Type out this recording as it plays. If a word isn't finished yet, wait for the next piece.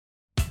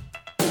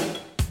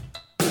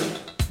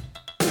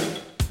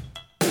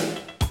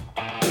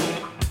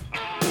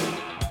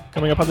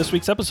Coming up on this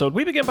week's episode,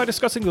 we begin by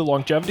discussing the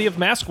longevity of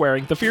mask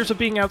wearing, the fears of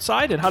being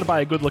outside, and how to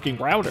buy a good-looking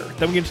router.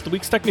 Then we get into the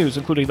week's tech news,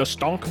 including the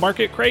stonk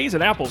market craze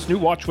and Apple's new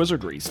watch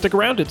wizardry. Stick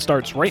around, it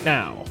starts right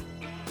now.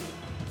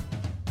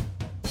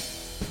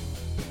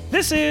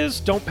 This is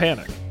Don't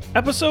Panic,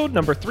 episode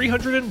number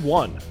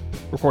 301,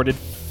 recorded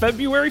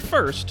February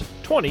 1st,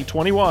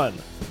 2021.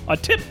 A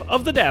tip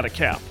of the data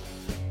cap.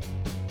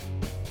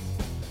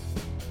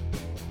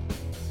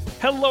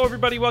 Hello,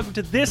 everybody. Welcome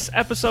to this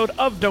episode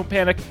of Don't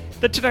Panic,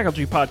 the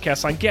technology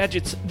podcast on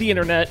gadgets, the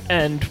internet,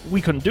 and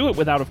we couldn't do it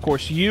without, of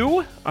course,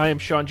 you. I am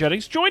Sean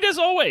Jennings, joined as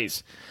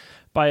always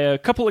by a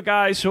couple of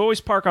guys who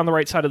always park on the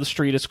right side of the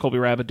street. It's Colby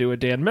Rabidou and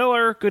Dan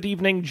Miller. Good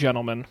evening,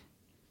 gentlemen.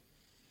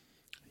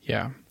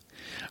 Yeah.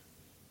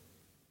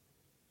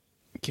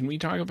 Can we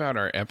talk about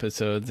our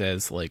episodes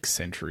as like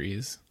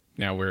centuries?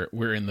 Now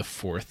we're in the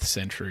fourth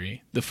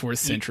century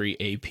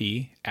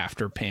AP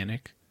after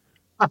Panic.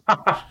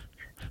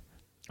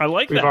 I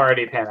like that. We've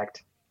already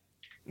panicked.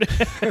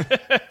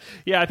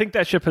 Yeah, I think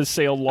that ship has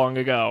sailed long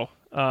ago.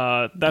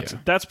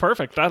 That's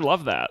perfect. I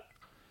love that.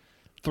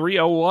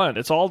 301.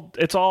 It's all.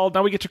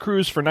 Now we get to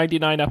cruise for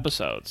 99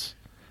 episodes.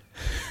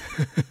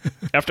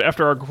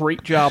 after our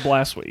great job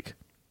last week.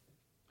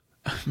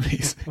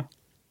 Amazing.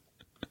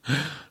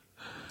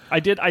 I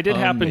did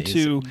happen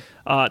to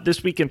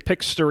this week in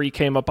Picstory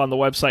came up on the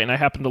website, and I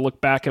happened to look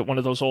back at one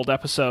of those old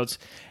episodes,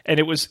 and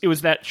it was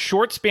that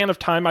short span of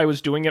time I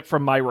was doing it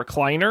from my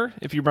recliner.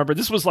 If you remember,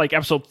 this was like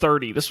episode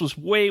 30. This was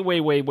way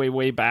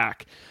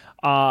back.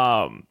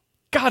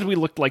 God, we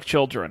looked like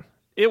children.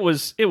 It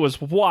was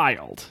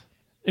wild.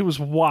 It was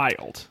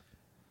wild.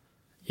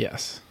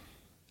 Yes.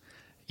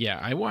 Yeah,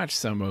 I watched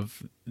some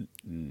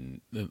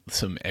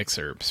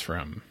excerpts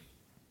from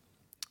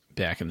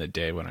back in the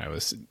day when I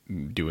was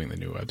doing the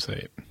new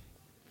website.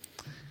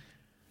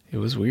 It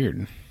was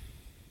weird.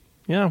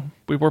 Yeah,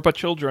 we were but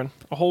children.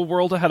 A whole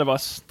world ahead of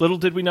us. Little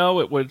did we know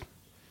it would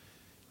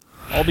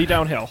all be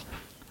downhill.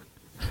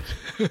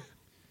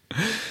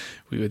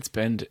 We would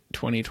spend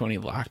 2020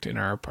 locked in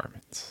our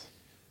apartments.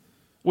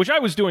 Which I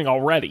was doing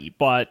already,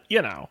 but,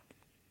 you know.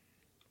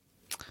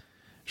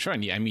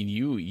 Sean, I mean,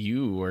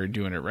 you were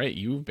doing it right.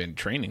 You've been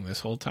training this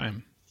whole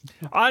time.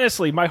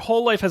 Honestly, my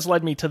whole life has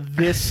led me to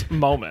this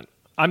moment.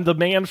 I'm the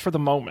man for the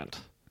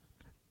moment.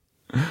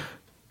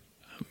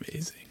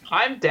 Amazing.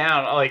 I'm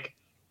down. Like,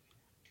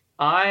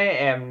 I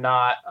am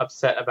not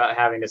upset about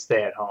having to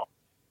stay at home.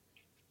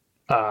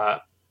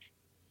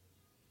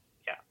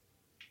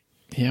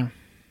 Yeah.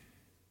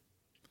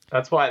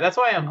 That's why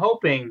I'm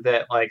hoping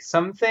that like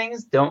some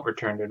things don't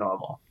return to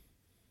normal.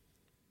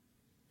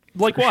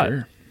 Like For what?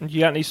 sure.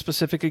 You got any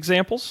specific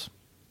examples?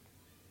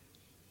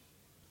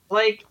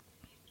 Like,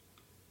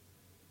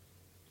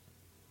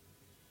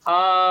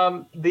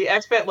 the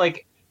expat,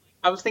 like,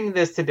 I was thinking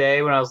this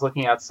today when I was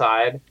looking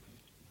outside.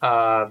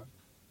 No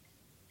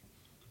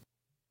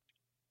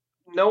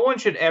one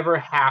should ever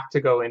have to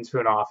go into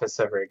an office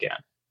ever again.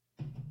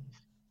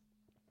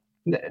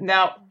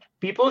 Now,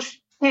 people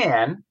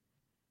can,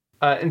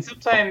 and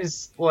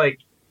sometimes, like,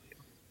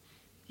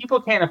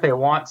 people can if they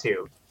want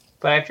to,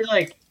 but I feel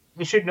like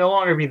it should no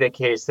longer be the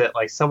case that,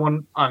 like,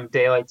 someone on a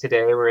day like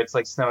today where it's,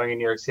 like, snowing in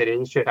New York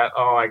City should have,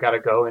 I gotta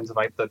go into,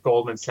 like, the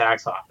Goldman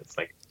Sachs office.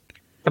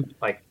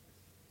 Like,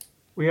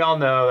 we all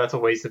know that's a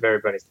waste of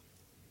everybody's time.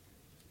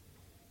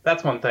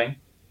 That's one thing.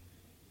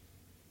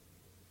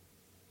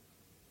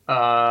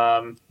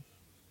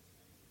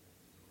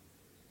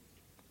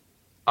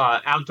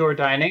 Outdoor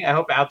dining. I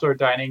hope outdoor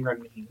dining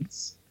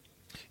remains.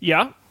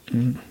 Yeah.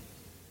 Mm.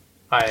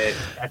 I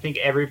think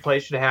every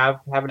place should have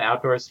an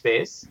outdoor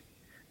space.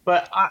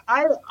 But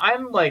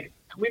I'm like,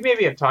 we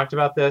maybe have talked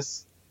about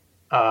this.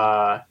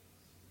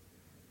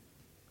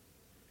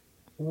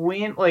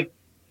 When, like,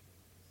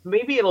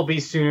 maybe it'll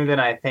be sooner than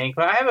I think,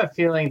 but I have a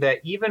feeling that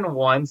even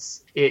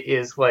once it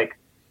is, like,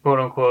 quote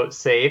unquote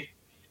safe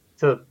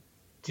to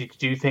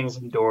do things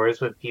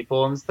indoors with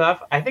people and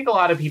stuff, I think a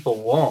lot of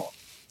people won't.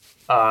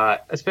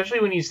 Especially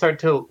when you start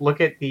to look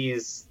at the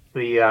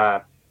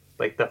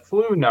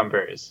flu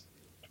numbers,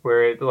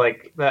 where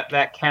like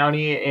that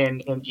county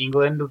in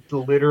England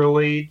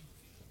literally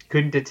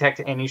couldn't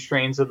detect any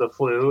strains of the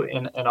flu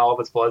in all of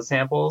its blood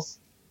samples.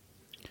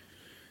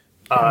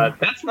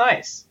 That's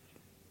nice.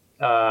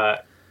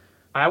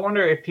 I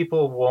wonder if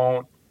people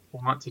won't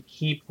want to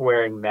keep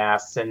wearing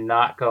masks and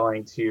not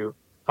going to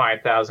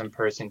 5,000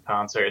 person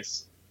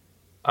concerts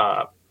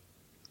for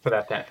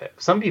that benefit.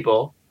 Some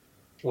people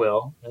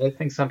will. I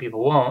think some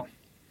people won't.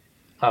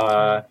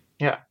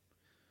 Yeah.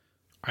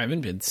 I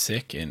haven't been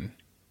sick in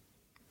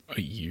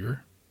a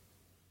year.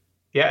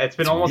 Yeah, it's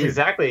been almost weird.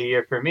 exactly a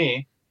year for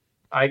me.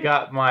 I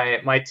got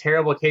my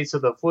terrible case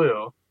of the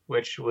flu,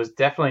 which was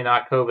definitely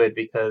not COVID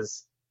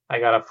because I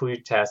got a flu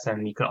test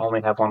and you can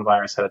only have one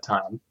virus at a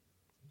time.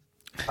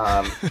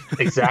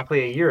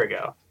 Exactly a year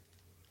ago.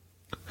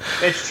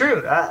 It's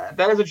true.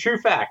 That is a true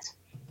fact.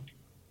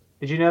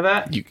 Did you know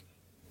that?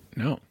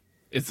 No,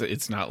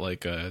 it's not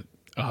like a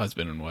a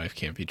husband and wife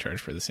can't be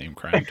charged for the same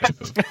crime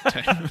type of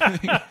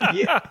thing.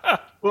 Yeah.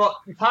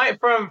 Well,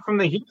 from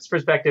the human's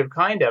perspective,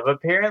 kind of.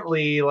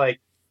 Apparently, like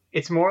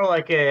it's more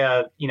like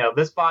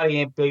this body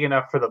ain't big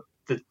enough for the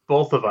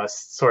both of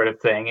us sort of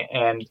thing.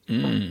 And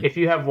if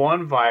you have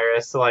one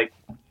virus, like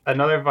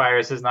another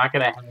virus is not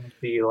going to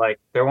be like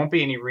there won't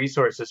be any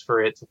resources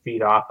for it to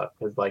feed off of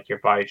because like your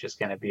body's just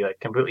going to be like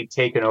completely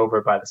taken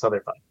over by this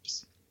other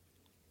virus.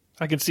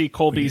 I can see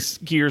Colby's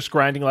gears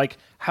grinding like,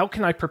 how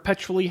can I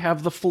perpetually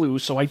have the flu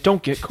so I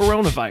don't get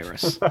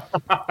coronavirus?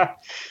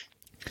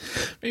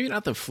 Maybe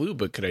not the flu,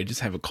 but could I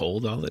just have a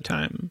cold all the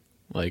time?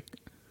 Like,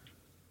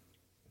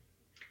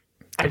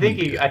 I think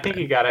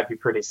you gotta be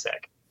pretty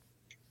sick.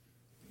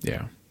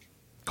 Yeah.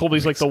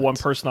 Colby's like the one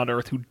person on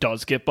Earth who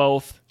does get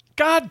both.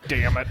 God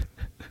damn it.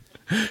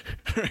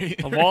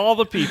 Right. Of all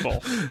the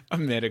people. A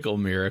medical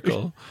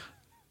miracle.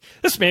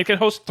 This man can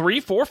host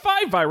 3, 4,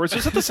 5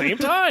 viruses at the same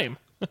time.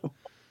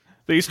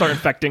 They start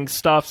infecting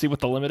stuff, see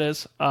what the limit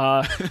is.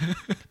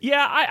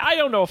 Yeah, I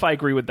don't know if I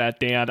agree with that,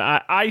 Dan.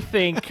 I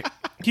think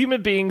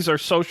human beings are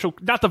social,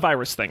 not the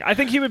virus thing. I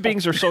think human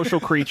beings are social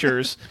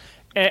creatures.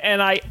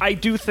 And I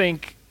do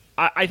think,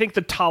 I think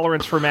the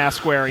tolerance for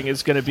mask wearing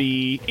is going to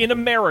be, in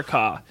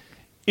America,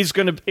 is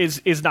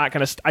not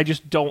going to, I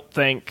just don't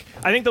think,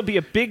 I think there'll be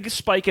a big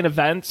spike in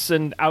events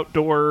and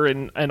outdoor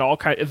and all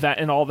kind of event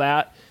and all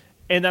that.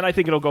 And then I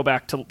think it'll go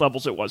back to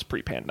levels it was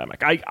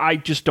pre-pandemic. I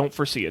just don't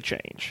foresee a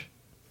change.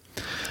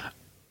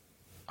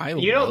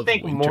 You don't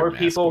think more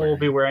people will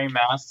be wearing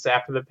masks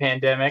after the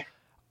pandemic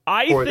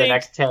the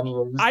next 10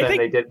 years than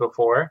they did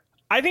before?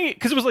 I think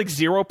because it was like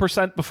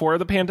 0% before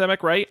the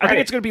pandemic, right? I think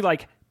it's going to be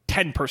like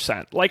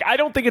 10%. Like, I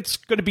don't think it's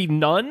going to be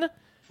none.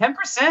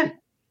 10%?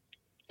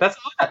 That's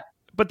a lot.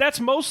 But that's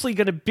mostly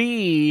going to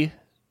be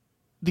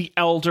the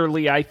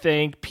elderly, I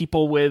think,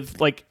 people with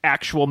like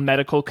actual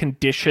medical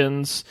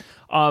conditions,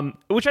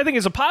 which I think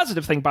is a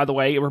positive thing, by the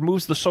way. It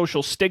removes the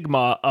social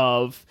stigma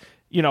of,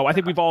 I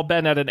think we've all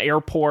been at an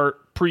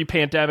airport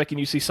pre-pandemic and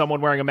you see someone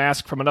wearing a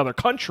mask from another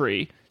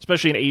country,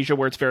 especially in Asia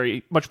where it's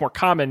very much more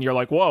common. You're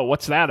like, whoa,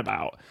 what's that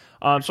about?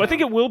 So I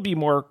think it will be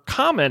more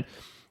common,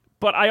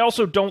 but I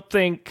also don't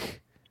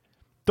think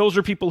those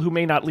are people who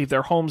may not leave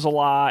their homes a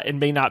lot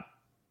and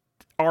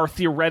are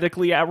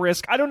theoretically at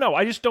risk. I don't know.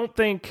 I just don't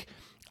think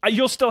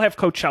you'll still have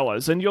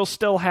Coachellas and you'll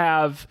still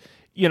have,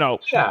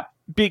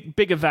 big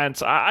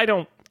events. I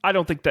don't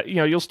think that,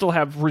 you'll still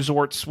have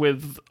resorts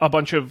with a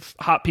bunch of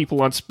hot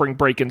people on spring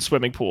break in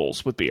swimming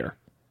pools with beer.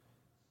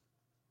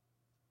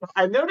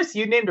 I've noticed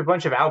you named a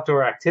bunch of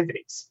outdoor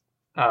activities,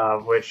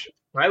 which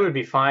I would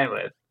be fine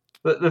with.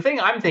 But the thing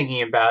I'm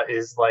thinking about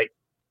is, like,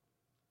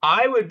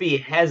 I would be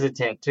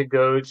hesitant to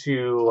go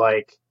to,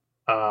 like,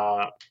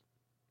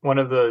 one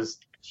of those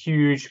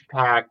huge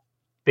packed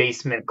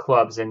basement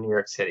clubs in New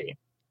York City.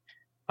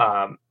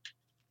 I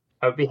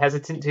would be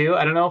hesitant to.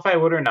 I don't know if I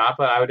would or not,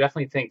 but I would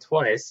definitely think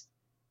twice.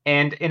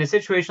 And in a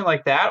situation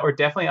like that, or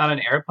definitely on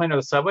an airplane or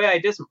the subway,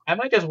 I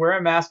might just wear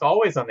a mask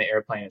always on the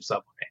airplane or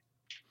subway.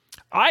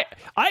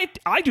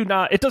 I do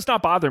not. It does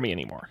not bother me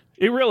anymore.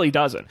 It really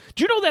doesn't.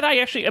 Do you know that I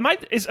actually am I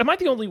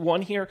the only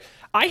one here?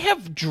 I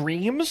have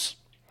dreams.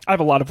 I have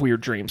a lot of weird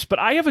dreams, but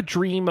I have a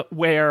dream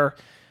where,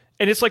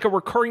 and it's like a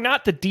recurring,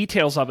 not the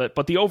details of it,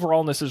 but the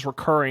overallness is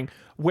recurring,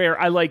 where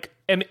I like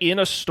am in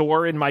a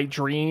store in my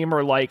dream,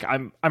 or like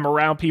I'm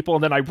around people,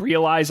 and then I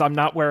realize I'm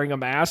not wearing a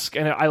mask,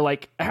 and I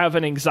like have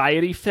an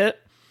anxiety fit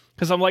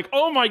because I'm like,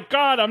 oh my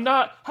god, I'm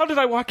not. How did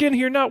I walk in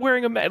here not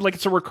wearing a mask? Like,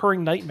 it's a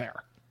recurring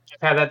nightmare.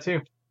 I've had that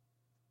too.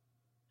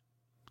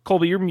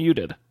 Colby, you're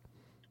muted.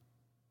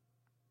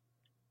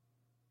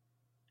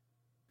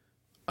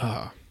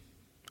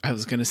 I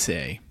was gonna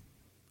say,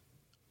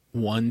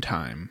 one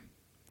time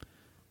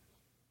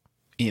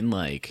in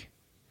it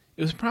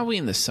was probably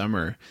in the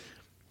summer.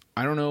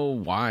 I don't know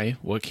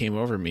what came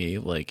over me.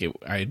 Like,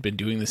 I had been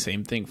doing the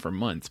same thing for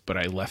months, but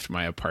I left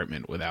my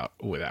apartment without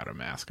a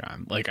mask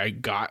on. Like, I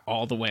got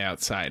all the way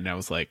outside and I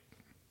was like,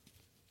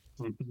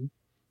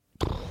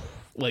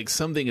 like,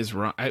 something is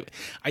wrong.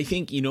 I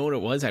think, you know what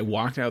it was? I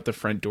walked out the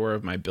front door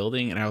of my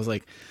building and I was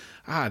like,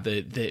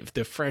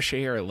 the fresh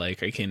air,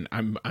 like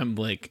I'm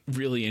like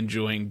really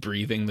enjoying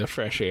breathing the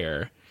fresh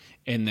air.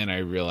 And then I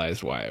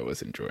realized why I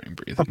was enjoying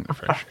breathing the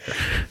fresh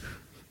air.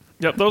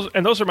 Yep,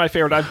 those are my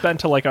favorite. I've been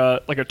to like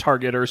a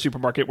Target or a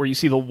supermarket where you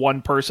see the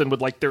one person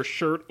with like their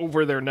shirt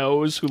over their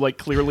nose who like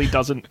clearly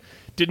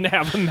didn't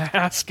have a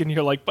mask, and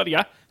you're like, buddy,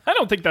 I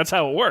don't think that's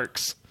how it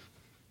works.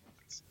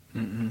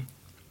 Mm-mm.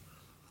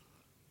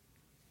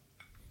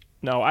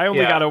 No, I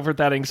only got over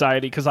that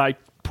anxiety because I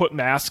put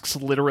masks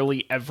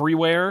literally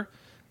everywhere.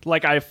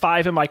 Like, I have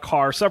 5 in my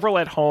car, several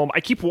at home. I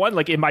keep one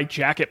like in my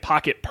jacket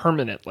pocket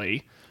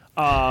permanently.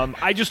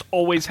 I just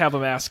always have a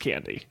mask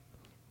handy.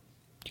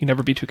 You can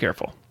never be too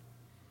careful.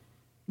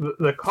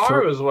 The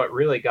car was what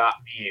really got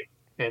me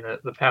in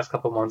the past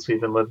couple months. We've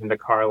been living the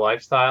car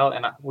lifestyle,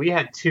 and we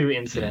had 2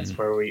 incidents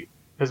where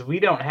because we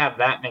don't have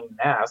that many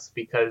masks,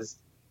 because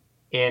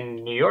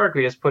in New York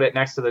we just put it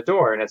next to the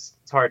door, and it's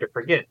hard to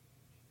forget.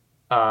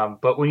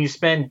 But when you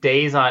spend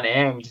days on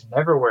end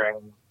never wearing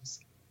a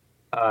mask,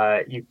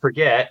 you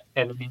forget,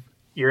 and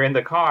you're in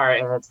the car,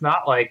 and it's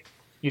not like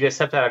you just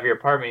stepped out of your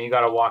apartment and you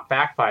got to walk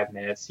back 5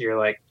 minutes. You're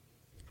like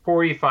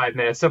 45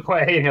 minutes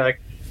away, and you're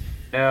like,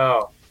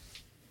 no.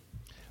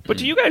 But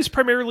do you guys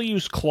primarily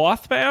use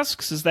cloth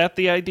masks? Is that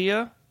the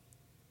idea?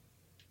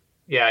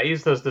 Yeah, I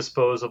use those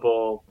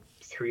disposable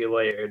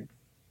 3-layered.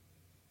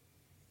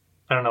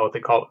 I don't know what they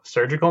call it.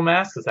 Surgical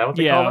masks? Is that what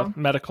they call Yeah, them?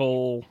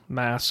 medical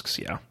masks,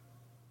 yeah.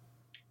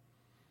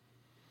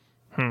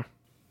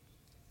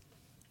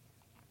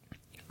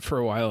 For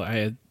a while,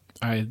 I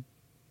had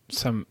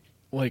some,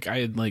 like, I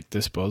had like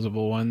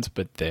disposable ones,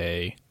 but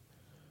I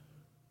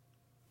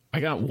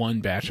got one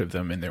batch of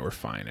them and they were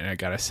fine, and I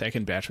got a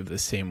second batch of the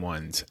same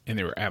ones and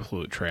they were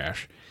absolute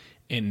trash.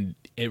 And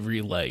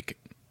every, like,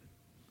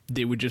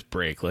 they would just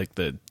break, like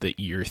the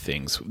ear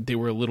things. They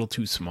were a little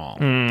too small.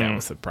 That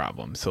was the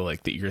problem. So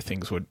like the ear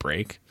things would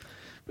break.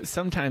 But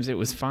sometimes it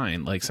was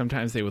fine. Like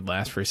sometimes they would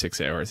last for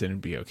 6 hours and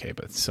it'd be okay.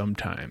 But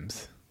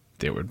sometimes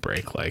they would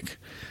break like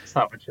It's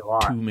not what you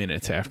want. 2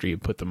 minutes after you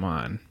put them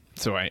on.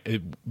 So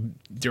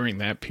during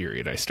that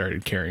period, I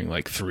started carrying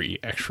like 3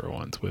 extra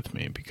ones with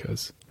me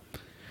because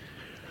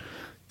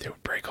they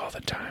would break all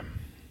the time.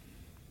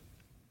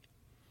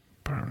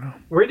 But I don't know.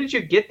 Where did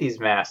you get these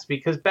masks?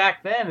 Because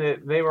back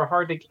then they were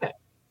hard to get.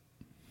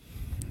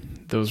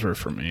 Those were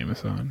from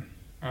Amazon.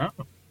 Oh.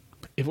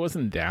 It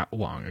wasn't that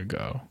long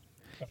ago.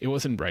 It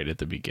wasn't right at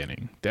the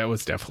beginning. That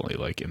was definitely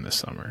like in the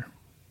summer.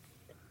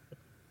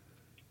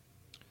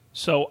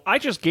 So I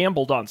just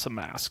gambled on some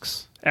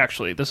masks.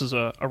 Actually, this is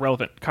a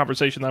relevant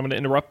conversation that I'm going to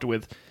interrupt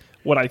with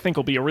what I think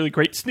will be a really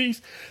great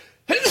sneeze.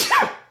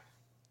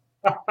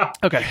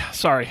 Okay,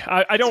 sorry.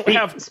 I don't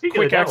have speak of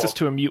quick the devil. access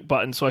to a mute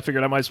button, so I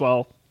figured I might as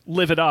well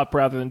live it up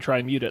rather than try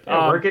and mute it.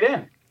 Yeah, work it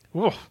in.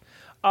 Well,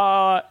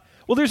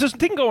 there's this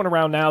thing going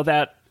around now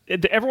that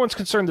everyone's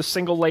concerned the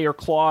single-layer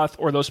cloth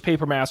or those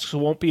paper masks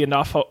won't be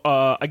enough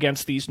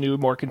against these new,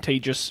 more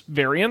contagious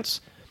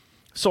variants.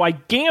 So I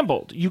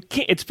gambled. You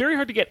can't. It's very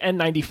hard to get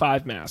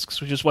N95 masks,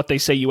 which is what they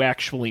say you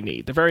actually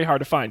need. They're very hard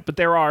to find. But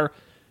there are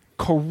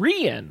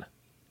Korean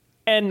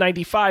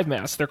N95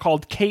 masks. They're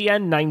called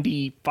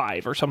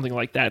KN95 or something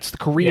like that. It's the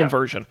Korean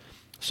version.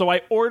 So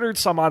I ordered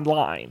some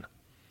online,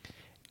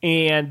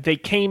 and they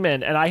came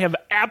in, and I have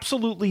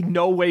absolutely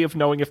no way of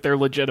knowing if they're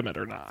legitimate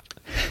or not.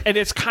 And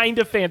it's kind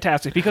of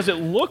fantastic because it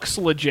looks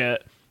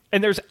legit,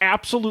 and there's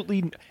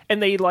absolutely...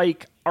 And they,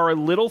 like, are a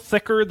little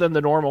thicker than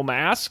the normal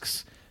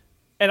masks,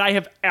 and I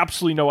have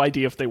absolutely no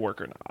idea if they work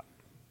or not.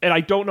 And I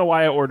don't know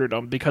why I ordered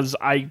them, because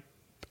I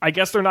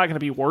guess they're not going to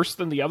be worse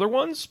than the other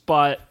ones,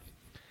 but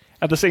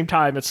at the same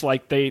time, it's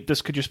like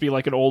this could just be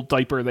like an old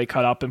diaper they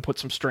cut up and put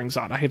some strings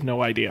on. I have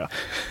no idea.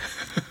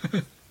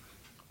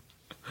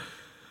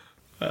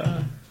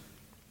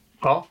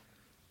 Well,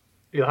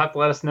 you'll have to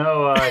let us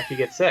know if you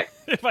get sick.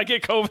 If I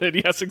get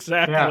COVID, yes,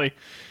 exactly.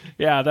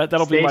 Yeah,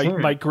 that'll be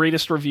my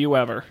greatest review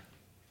ever.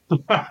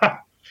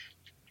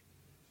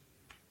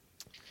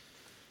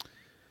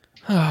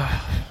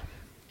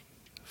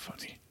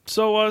 Funny.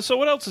 So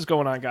what else is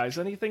going on, guys?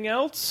 Anything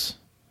else?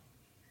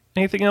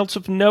 Anything else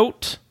of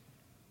note?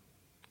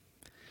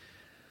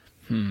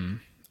 I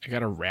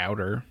got a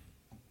router.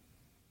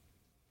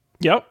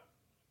 Yep.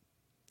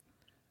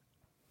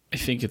 I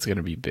think it's going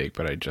to be big,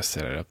 but I just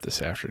set it up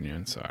this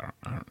afternoon, so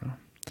I don't know.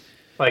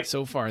 Like,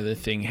 So far, the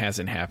thing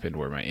hasn't happened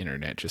where my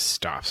internet just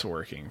stops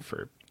working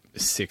for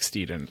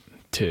 60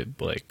 to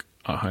like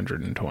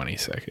 120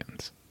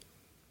 seconds.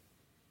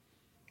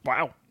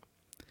 Wow.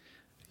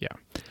 Yeah.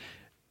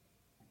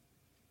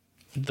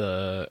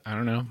 I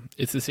don't know.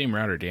 It's the same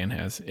router Dan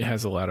has. It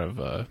has a lot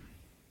of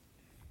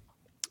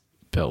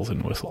bells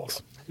and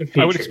whistles.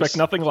 I would expect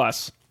nothing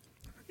less.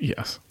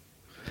 Yes.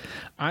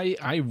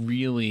 I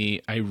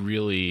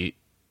really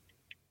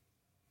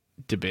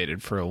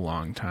debated for a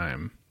long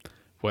time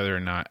whether or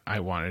not I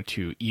wanted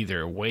to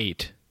either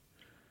wait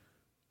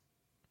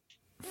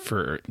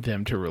for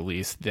them to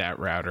release that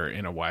router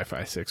in a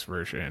Wi-Fi 6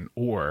 version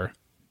or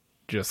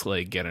just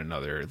like get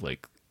another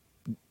like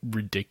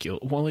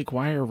ridiculous, well, like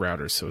why are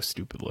routers so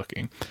stupid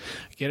looking?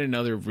 Get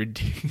another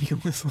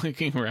ridiculous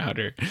looking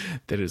router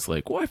that is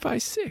like Wi-Fi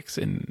 6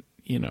 and,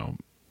 you know,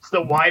 It's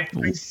the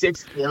Wi-Fi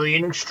 6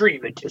 Alien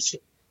Extreme Edition.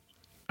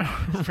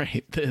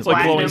 right. It's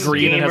like glowing Platinum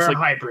green and Gamer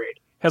Hybrid.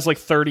 has like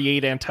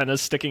 38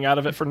 antennas sticking out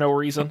of it for no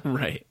reason.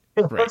 Right.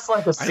 It Right. looks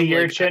like a sea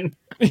urchin.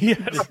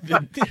 Yes.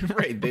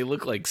 Right. They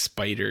look like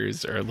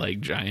spiders or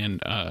like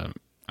giant, I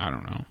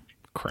don't know,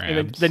 crabs.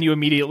 And then you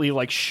immediately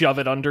like shove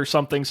it under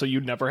something so you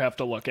never have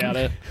to look at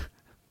it.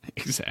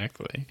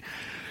 Exactly.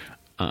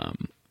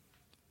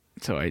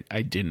 So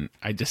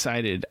I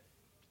decided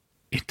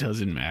it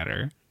doesn't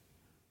matter.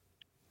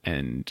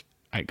 And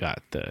I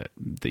got the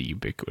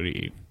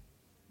Ubiquiti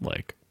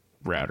like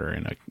router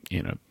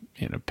in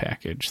a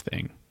package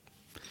thing.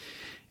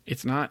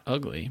 It's not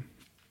ugly.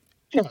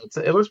 Yeah,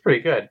 it looks pretty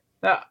good.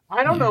 Now,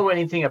 I don't know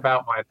anything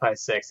about Wi-Fi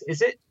 6.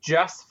 Is it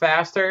just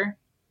faster?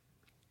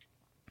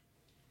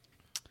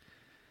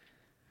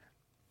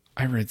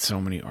 I read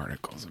so many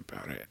articles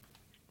about it.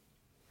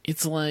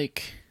 It's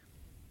like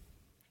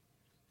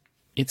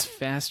it's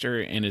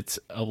faster, and it's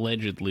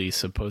allegedly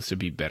supposed to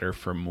be better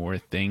for more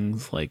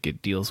things. Like,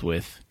 it deals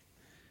with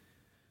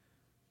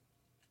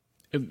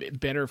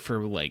better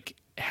for like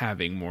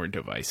having more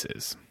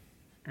devices.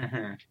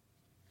 Mm-hmm.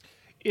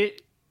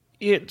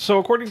 So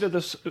according to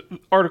this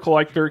article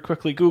I very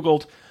quickly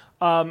Googled,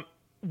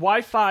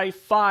 Wi-Fi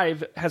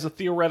 5 has a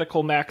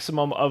theoretical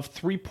maximum of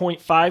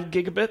 3.5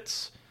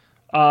 gigabytes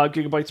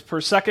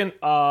per second.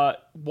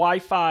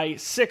 Wi-Fi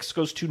 6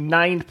 goes to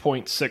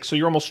 9.6, so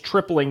you're almost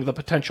tripling the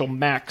potential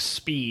max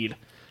speed.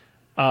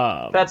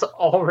 That's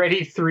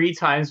already 3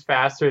 times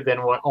faster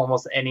than what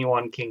almost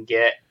anyone can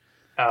get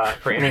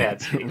for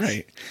internet speeds.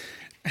 Right.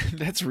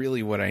 That's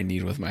really what I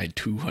need with my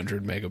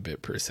 200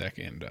 megabit per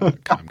second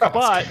Comcast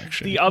but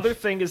connection. The other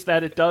thing is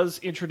that it does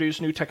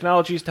introduce new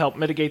technologies to help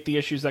mitigate the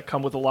issues that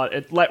come with a lot.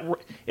 It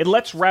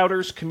lets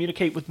routers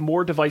communicate with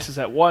more devices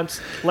at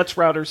once, lets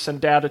routers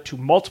send data to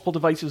multiple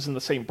devices in the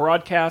same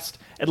broadcast,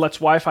 it lets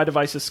Wi-Fi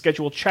devices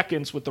schedule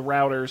check-ins with the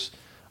routers.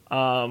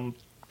 Yeah.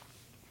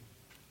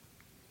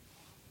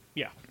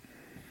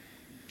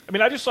 I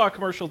mean, I just saw a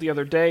commercial the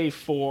other day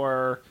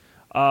for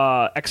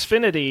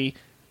Xfinity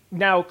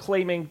now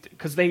claiming,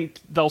 because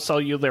they'll sell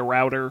you their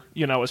router,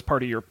 as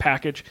part of your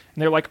package, and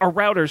they're like, our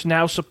routers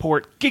now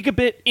support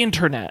gigabit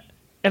internet.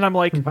 And I'm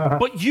like,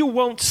 but you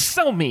won't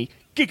sell me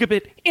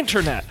gigabit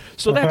internet.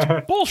 So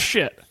that's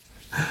bullshit.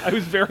 I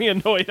was very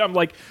annoyed. I'm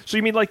like, so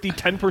you mean like the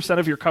 10%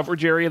 of your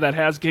coverage area that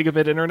has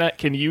gigabit internet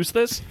can use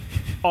this?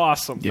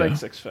 Awesome. Yeah.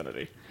 Thanks,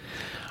 Xfinity.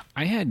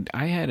 I had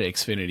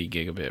Xfinity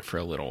gigabit for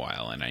a little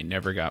while, and I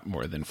never got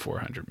more than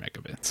 400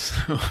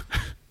 megabits.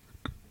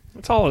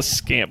 It's all a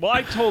scam. Well,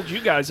 I told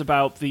you guys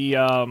about the.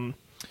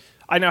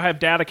 I now have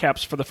data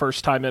caps for the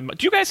first time.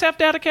 Do you guys have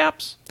data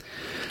caps?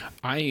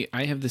 I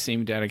have the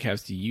same data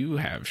caps you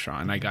have,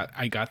 Sean. I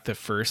got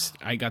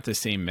the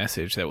same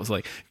message that was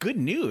like, good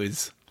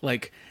news.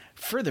 Like,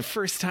 for the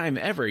first time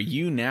ever,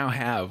 you now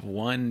have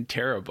 1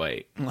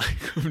 terabyte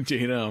of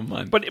data a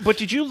month. But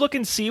did you look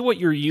and see what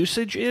your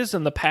usage is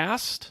in the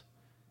past?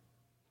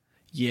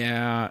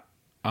 Yeah,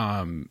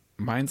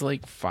 mine's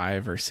like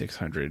 500 or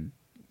 600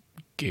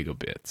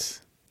 gigabits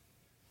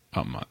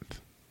a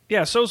month.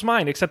 Yeah, so's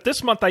mine, except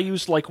this month I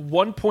used like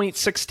 1.6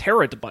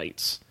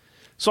 terabytes.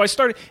 So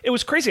it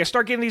was crazy. I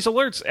started getting these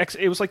alerts.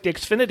 It was like the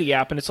Xfinity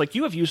app, and it's like,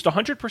 you have used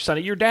 100%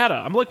 of your data.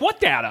 I'm like, what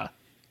data?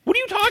 What are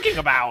you talking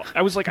about?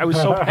 I was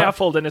so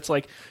baffled, and it's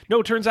like, no,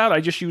 it turns out I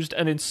just used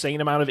an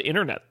insane amount of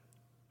internet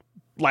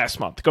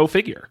last month. Go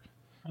figure.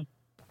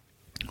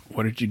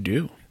 What did you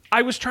do?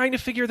 I was trying to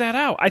figure that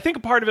out. I think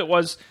a part of it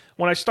was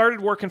when I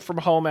started working from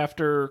home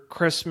after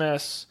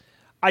Christmas,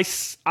 I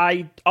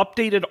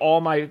updated all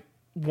my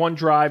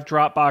OneDrive,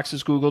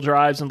 Dropboxes, Google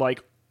Drives, and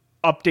like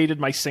updated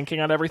my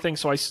syncing on everything.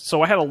 So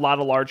I had a lot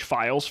of large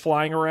files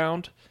flying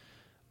around.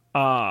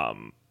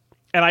 And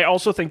I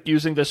also think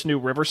using this new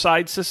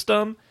Riverside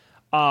system,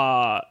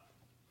 I'm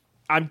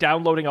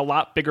downloading a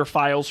lot bigger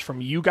files from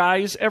you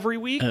guys every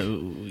week.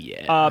 Oh,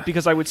 yeah.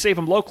 Because I would save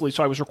them locally,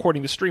 so I was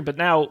recording the stream. But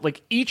now,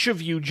 like, each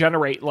of you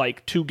generate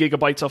like 2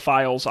 gigabytes of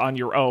files on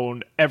your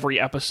own every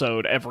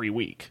episode every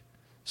week.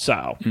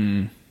 So.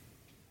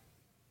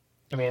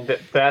 I mean,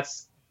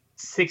 that's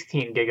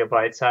 16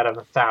 gigabytes out of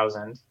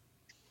 1,000.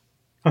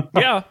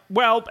 Yeah,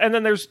 well, and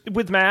then there's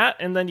with Matt,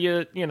 and then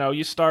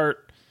you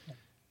start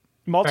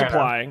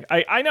multiplying.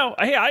 I know.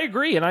 Hey, I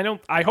agree, and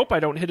I hope I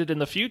don't hit it in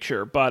the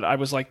future. But I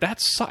was like,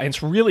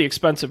 it's really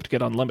expensive to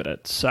get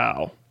unlimited.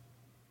 So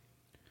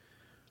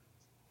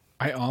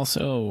I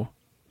also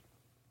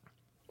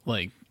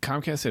like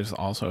Comcast has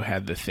also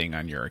had the thing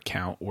on your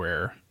account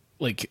where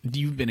like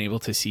you've been able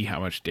to see how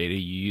much data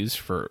you use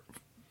for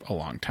a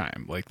long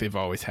time. Like they've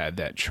always had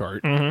that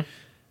chart.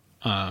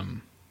 Mm-hmm.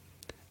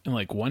 And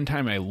like one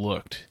time I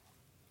looked,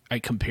 I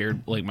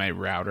compared, like my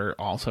router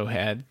also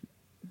had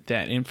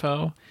that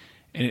info,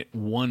 and it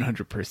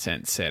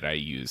 100% said I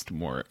used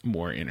more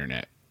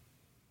internet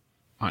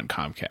on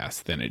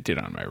Comcast than it did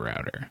on my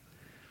router,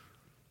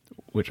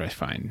 which I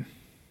find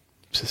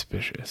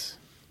suspicious.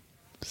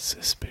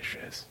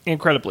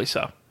 Incredibly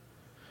so.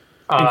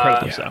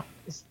 Incredibly so.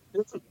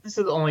 This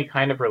is only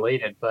kind of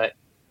related, but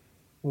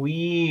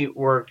we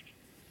were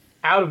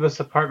out of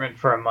this apartment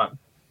for a month,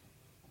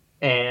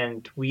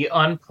 and we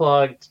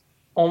unplugged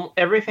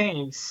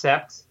everything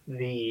except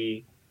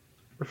the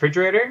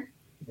refrigerator,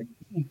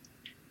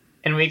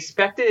 and we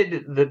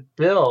expected the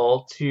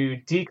bill to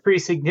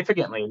decrease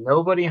significantly.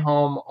 Nobody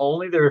home,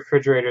 only the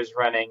refrigerator's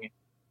running.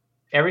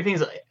 Everything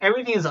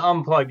is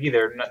unplugged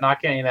either,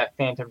 not getting that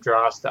phantom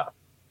draw stuff.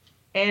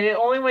 And it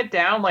only went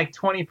down like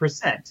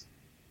 20%.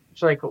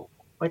 It's like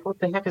what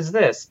the heck is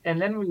this?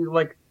 And then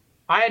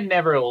I had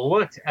never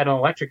looked at an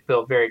electric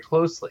bill very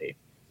closely,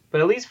 but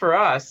at least for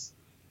us,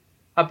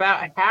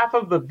 about half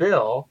of the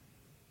bill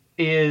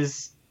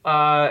is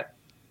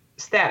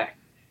static.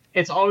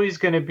 It's always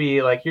going to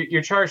be like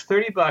you're charged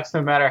 $30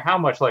 no matter how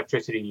much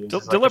electricity you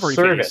use. Delivery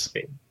service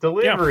fee.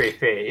 Delivery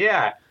fee,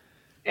 yeah.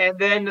 And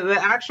then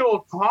the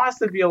actual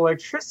cost of the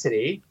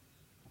electricity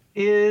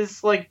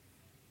is like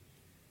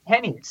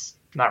pennies.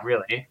 Not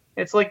really.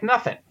 It's like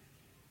nothing.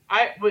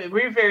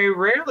 we very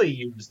rarely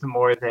used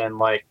more than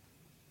like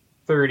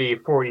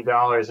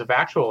 $30-$40 of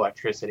actual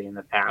electricity in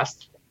the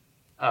past.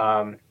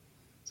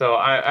 So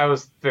I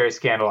was very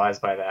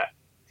scandalized by that.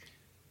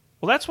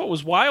 Well, that's what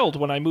was wild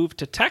when I moved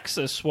to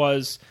Texas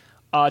was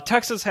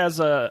Texas has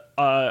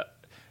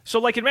so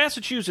like in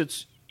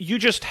Massachusetts, you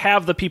just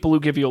have the people who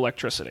give you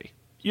electricity.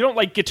 You don't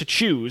like get to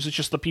choose. It's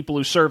just the people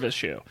who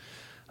service you.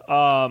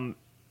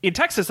 In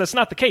Texas, that's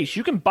not the case.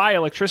 You can buy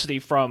electricity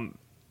from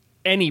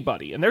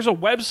anybody, and there's a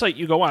website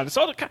you go on. It's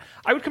all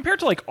I would compare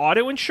it to like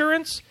auto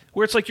insurance,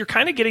 where it's like you're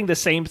kind of getting the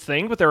same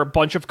thing, but there are a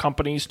bunch of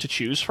companies to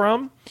choose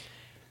from.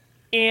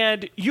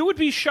 And you would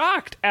be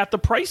shocked at the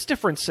price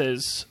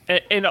differences.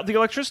 And the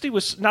electricity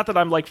was, not that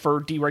I'm like for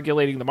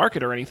deregulating the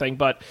market or anything,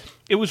 but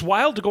it was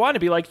wild to go on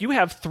and be like, you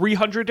have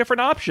 300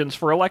 different options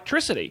for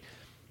electricity.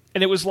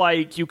 And it was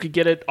like you could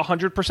get it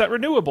 100%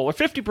 renewable or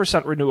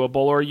 50%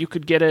 renewable, or you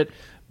could get it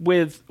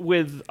with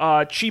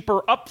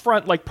cheaper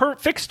upfront, like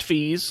fixed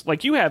fees,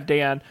 like you have,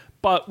 Dan,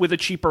 but with a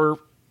cheaper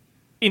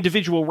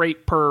individual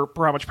rate per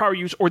how much power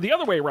you use, or the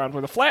other way around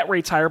where the flat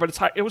rate's higher, but it's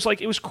high. It was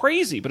like, it was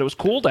crazy, but it was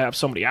cool to have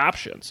so many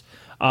options,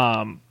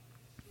 and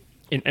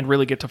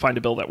really get to find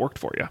a bill that worked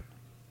for you.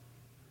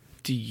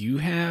 Do you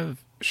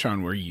have,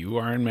 Sean, where you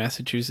are in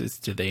Massachusetts,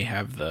 do they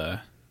have the...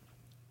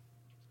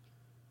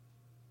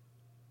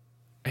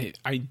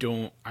 I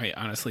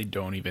honestly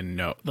don't even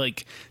know.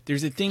 Like,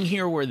 there's a thing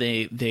here where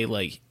they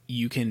like,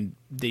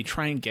 they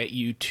try and get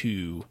you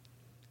to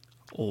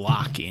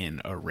lock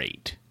in a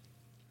rate.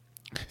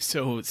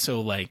 So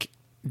like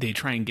they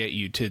try and get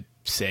you to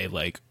say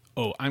like,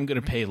 oh, I'm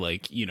going to pay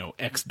like,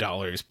 X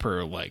dollars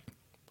per like,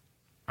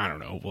 I don't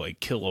know, like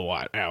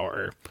kilowatt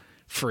hour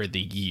for the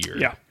year.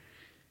 Yeah.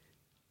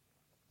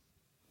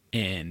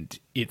 And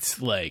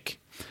it's like,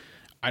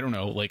 I don't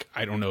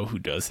know who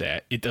does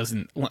that. It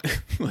doesn't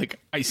like,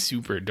 I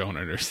super don't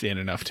understand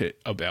enough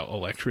about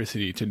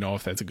electricity to know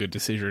if that's a good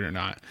decision or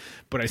not.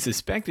 But I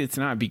suspect it's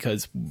not,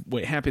 because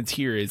what happens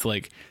here is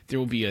like, there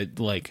will be a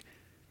like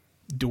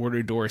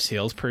door-to-door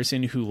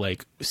salesperson who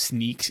like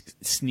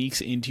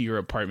sneaks into your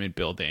apartment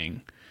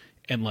building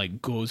and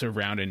like goes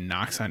around and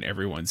knocks on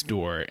everyone's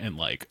door and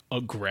like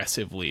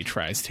aggressively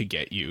tries to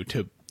get you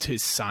to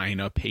sign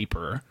a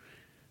paper,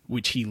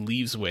 which he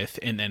leaves with,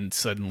 and then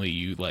suddenly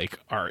you like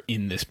are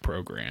in this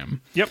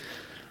program. Yep.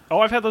 Oh,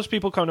 I've had those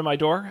people come to my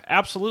door.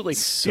 Absolutely.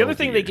 So the other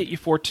thing weird. they get you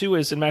for too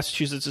is in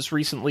Massachusetts, it's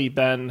recently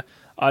been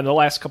in the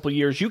last couple of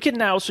years, you can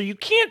now, so you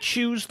can't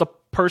choose the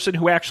person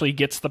who actually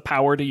gets the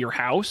power to your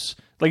house.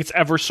 Like it's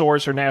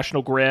Eversource or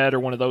National Grid or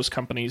one of those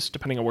companies,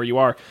 depending on where you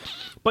are.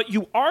 But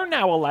you are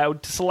now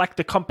allowed to select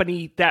the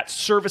company that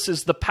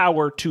services the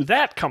power to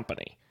that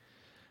company.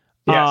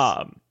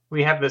 Yes.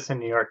 We have this in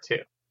New York too.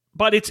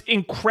 But it's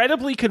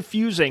incredibly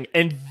confusing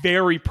and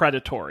very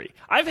predatory.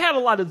 I've had a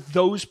lot of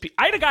those.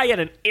 I had a guy at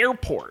an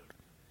airport.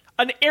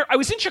 I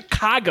was in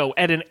Chicago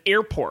at an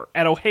airport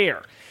at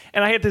O'Hare,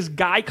 and I had this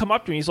guy come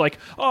up to me. He's like,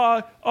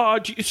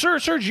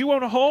 sir, do you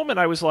own a home? And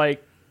I was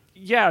like,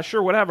 yeah,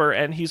 sure, whatever.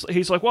 And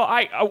he's like, well,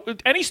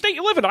 any state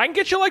you live in, I can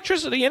get you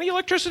electricity, any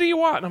electricity you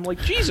want. And I'm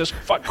like, Jesus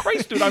fuck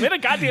Christ, dude, I'm in a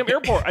goddamn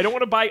airport. I don't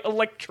want to buy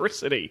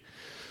electricity.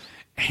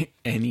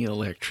 Any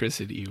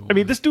electricity. I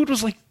mean, this dude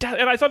was like,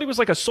 and I thought he was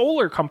like a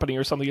solar company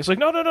or something. He's like,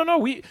 no.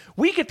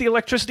 We get the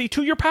electricity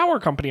to your power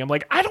company. I'm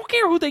like, I don't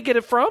care who they get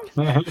it from.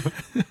 What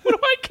do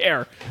I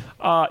care?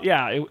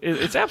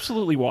 It's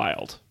absolutely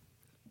wild.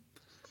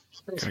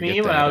 It's me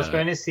when I was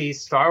going to see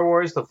Star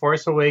Wars: The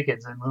Force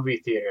Awakens in movie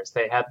theaters.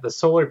 They had the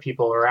solar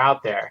people were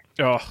out there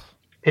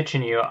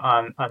pitching you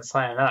on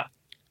signing up.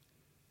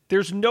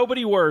 There's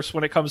nobody worse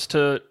when it comes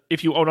to,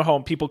 if you own a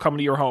home, people coming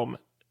to your home,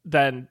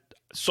 than...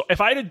 So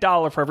if I had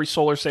 $1 for every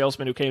solar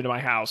salesman who came to my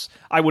house,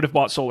 I would have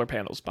bought solar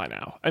panels by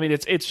now. I mean,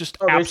 it's just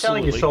absolutely... they're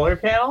selling you solar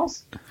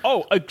panels?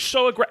 Oh,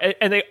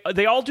 and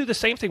they all do the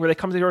same thing where they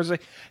come to the door and say,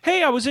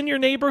 hey, I was in your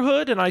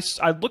neighborhood and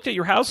I looked at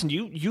your house and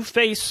you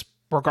face,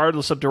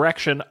 regardless of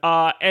direction,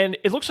 and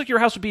it looks like your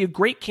house would be a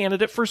great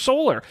candidate for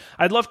solar.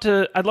 I'd love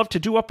to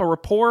do up a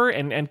report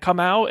and come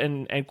out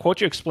and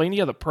quote you, explain to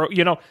you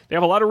they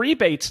have a lot of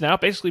rebates now. It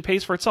basically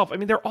pays for itself. I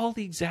mean, they're all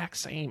the exact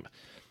same.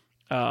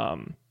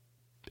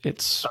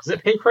 Does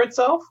it pay for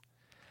itself?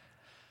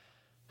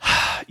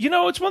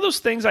 It's one of those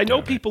things. I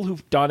know people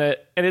who've done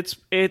it, and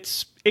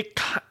it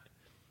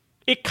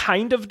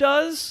kind of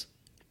does,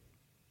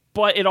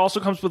 but it also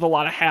comes with a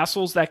lot of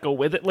hassles that go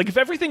with it. Like if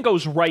everything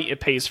goes right, it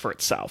pays for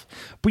itself,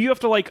 but you have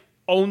to like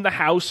own the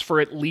house for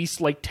at least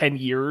like 10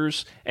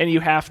 years, and you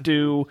have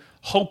to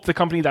hope the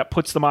company that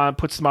puts them on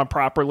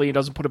properly and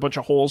doesn't put a bunch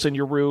of holes in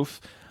your roof,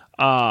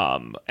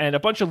 and a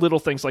bunch of little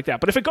things like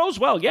that. But if it goes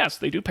well, yes,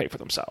 they do pay for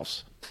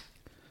themselves.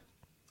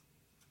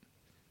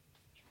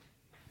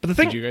 But the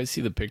thing, did you guys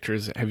see the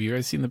pictures? Have you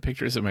guys seen the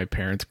pictures of my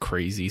parents'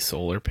 crazy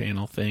solar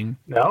panel thing?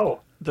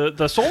 No.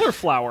 The solar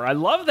flower. I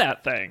love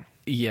that thing.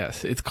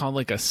 Yes, it's called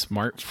like a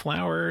smart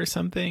flower or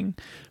something,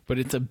 but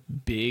it's a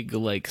big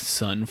like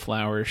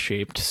sunflower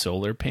shaped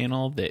solar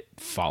panel that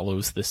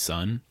follows the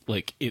sun.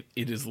 Like it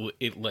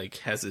like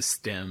has a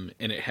stem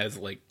and it has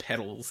like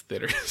petals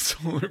that are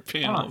solar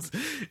panels,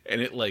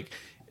 and it like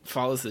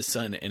follows the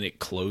sun and it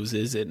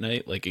closes at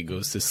night, like it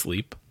goes to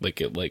sleep,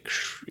 like it like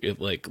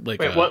Wait,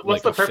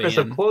 what's the purpose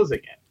of closing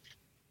it?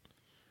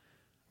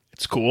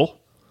 It's cool.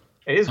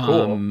 It is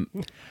cool.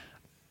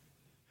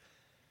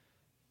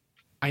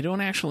 I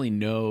don't actually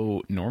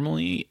know.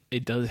 Normally,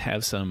 it does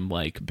have some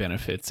like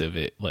benefits of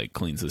it, like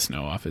cleans the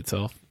snow off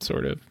itself,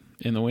 sort of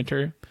in the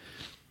winter.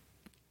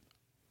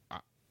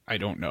 I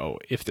don't know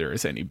if there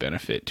is any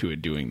benefit to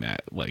it doing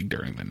that, like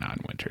during the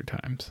non-winter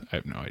times. I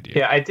have no idea.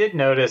 Yeah, I did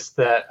notice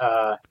that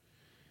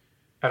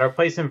at our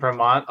place in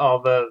Vermont, all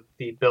the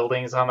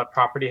buildings on the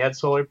property had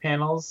solar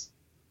panels,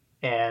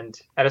 and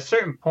at a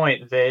certain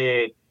point,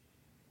 they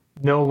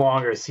no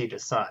longer see the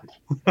sun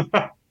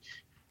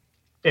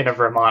in a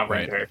Vermont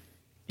winter.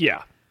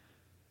 Yeah.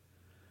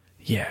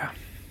 Yeah.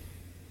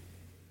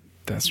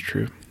 That's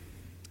true.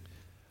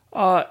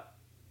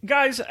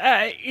 Guys,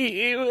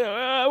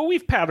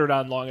 we've pattered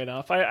on long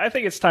enough. I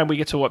think it's time we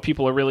get to what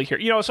people are really here.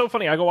 You know, it's so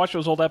funny. I go watch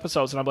those old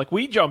episodes, and I'm like,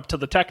 we jumped to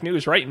the tech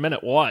news right in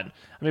minute 1.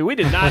 I mean, we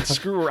did not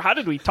screw. How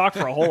did we talk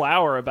for a whole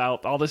hour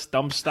about all this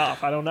dumb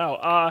stuff? I don't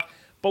know.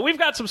 But we've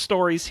got some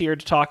stories here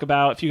to talk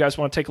about. If you guys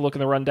want to take a look in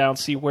the rundown,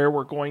 see where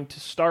we're going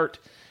to start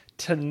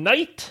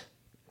tonight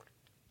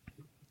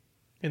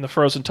in the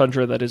frozen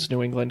tundra that is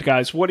New England.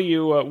 Guys, what do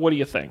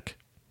you think?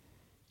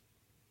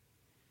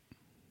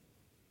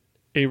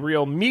 A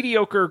real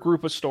mediocre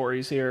group of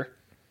stories here.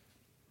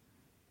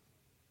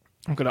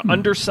 I'm going to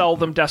undersell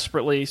them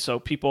desperately so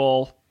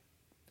people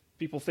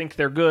think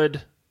they're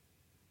good.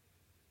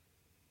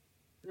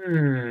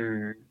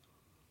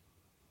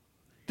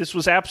 This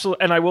was absolute,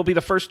 and I will be the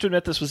first to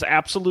admit this was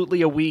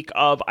absolutely a week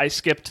of I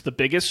skipped the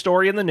biggest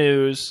story in the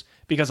news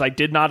because I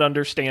did not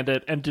understand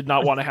it and did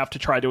not want to have to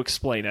try to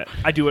explain it.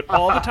 I do it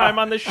all the time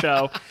on this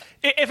show.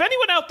 If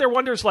anyone out there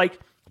wonders, like,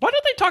 why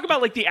don't they talk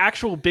about like the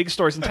actual big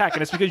stories in tech?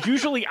 And it's because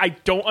usually I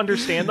don't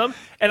understand them,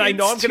 and I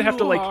know I'm going to have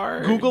to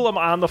like Google them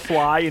on the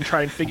fly and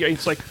try and figure.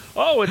 It's like,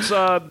 oh, it's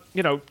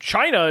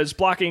China is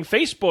blocking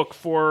Facebook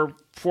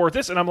for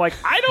this, and I'm like,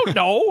 I don't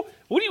know.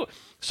 What do you?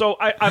 So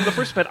I'm the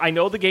first to admit, I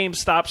know the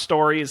GameStop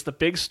story is the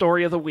big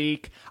story of the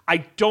week. I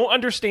don't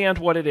understand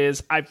what it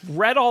is. I've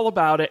read all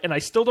about it, and I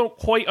still don't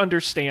quite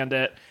understand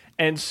it.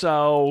 And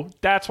so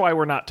that's why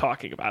we're not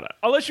talking about it.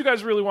 Unless you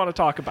guys really want to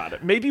talk about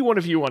it. Maybe one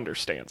of you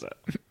understands it.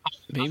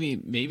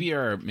 Maybe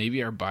our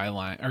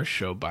byline, our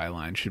show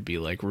byline should be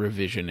like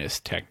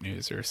revisionist tech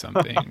news or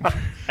something.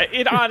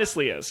 It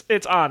honestly is.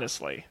 It's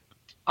honestly.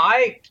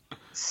 I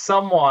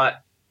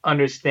somewhat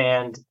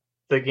understand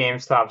the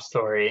GameStop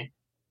story.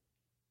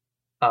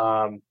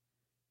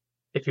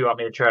 If you want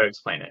me to try to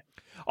explain it.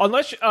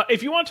 Unless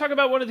if you want to talk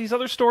about one of these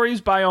other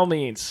stories, by all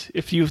means,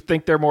 if you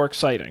think they're more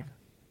exciting.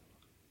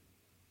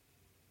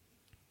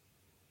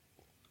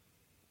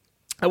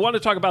 I want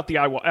to talk about the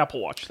Apple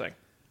Watch thing.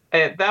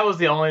 That was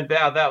the only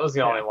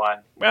one.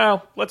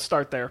 Well, let's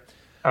start there.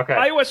 Okay.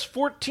 iOS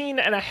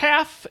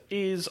 14.5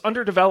 is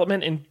under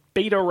development in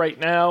beta right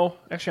now.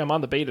 Actually, I'm on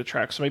the beta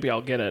track, so maybe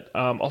I'll get it,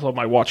 although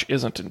my watch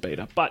isn't in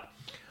beta. But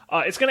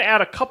it's going to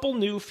add a couple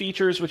new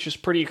features, which is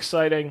pretty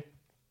exciting.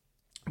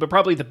 But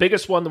probably the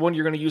biggest one, the one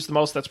you're going to use the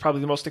most, that's probably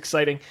the most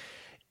exciting,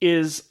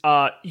 is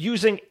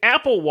using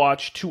Apple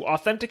Watch to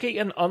authenticate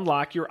and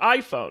unlock your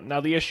iPhone.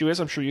 Now, the issue is,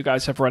 I'm sure you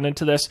guys have run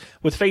into this,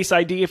 with Face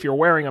ID, if you're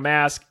wearing a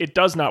mask, it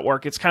does not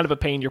work. It's kind of a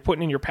pain. You're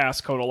putting in your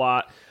passcode a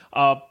lot.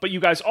 But you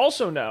guys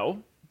also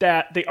know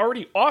that they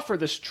already offer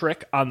this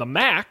trick on the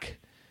Mac,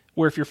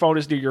 where if your phone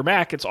is near your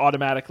Mac, it's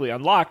automatically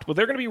unlocked. Well,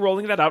 they're going to be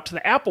rolling that out to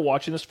the Apple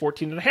Watch in this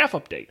 14.5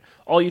 update.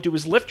 All you do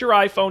is lift your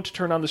iPhone to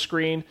turn on the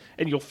screen,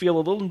 and you'll feel a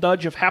little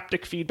nudge of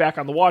haptic feedback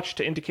on the watch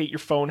to indicate your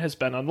phone has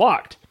been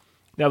unlocked.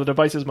 Now, the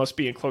devices must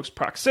be in close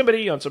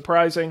proximity,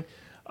 unsurprising,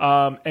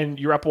 and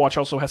your Apple Watch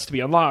also has to be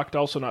unlocked,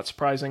 also not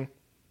surprising.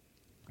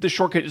 This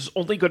shortcut is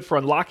only good for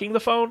unlocking the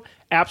phone.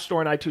 App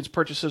Store and iTunes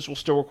purchases will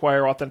still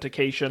require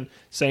authentication,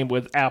 same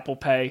with Apple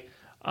Pay.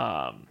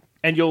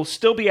 And you'll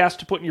still be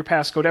asked to put in your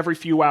passcode every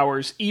few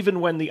hours,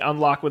 even when the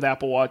unlock with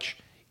Apple Watch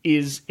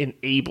is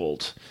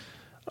enabled.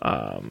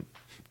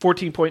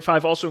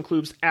 14.5 also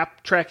includes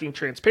app tracking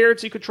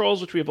transparency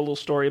controls, which we have a little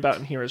story about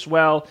in here as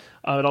well.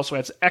 It also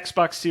has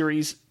Xbox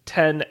Series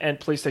 10 and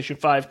PlayStation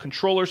 5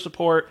 controller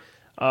support,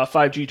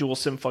 5G dual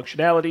SIM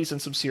functionalities,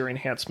 and some Siri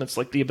enhancements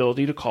like the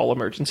ability to call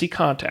emergency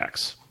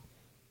contacts.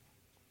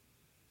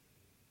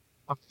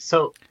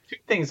 So, 2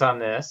 things on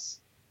this.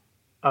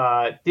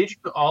 Did you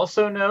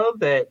also know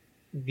that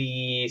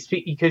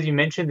because you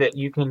mentioned that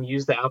you can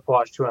use the Apple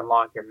Watch to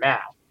unlock your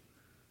Mac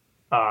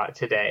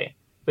today,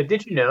 but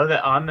did you know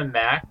that on the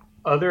Mac,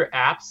 other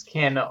apps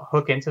can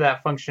hook into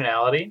that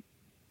functionality,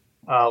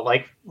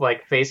 like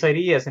Face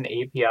ID has an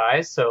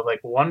API. So,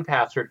 like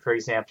 1Password, for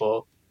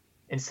example,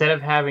 instead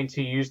of having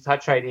to use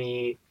Touch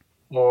ID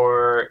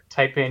or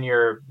type in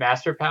your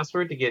master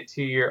password to get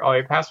to all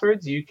your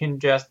passwords, you can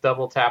just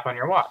double tap on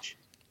your watch.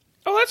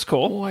 Oh, that's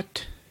cool.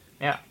 What?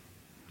 Yeah.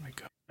 Oh my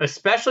God.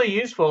 Especially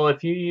useful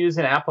if you use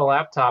an Apple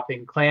laptop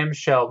in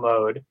clamshell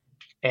mode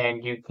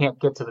and you can't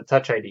get to the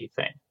Touch ID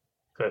thing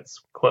because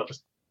it's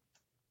closed.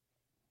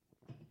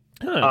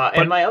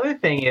 And my other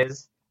thing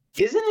is,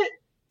 isn't it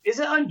is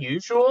it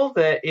unusual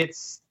that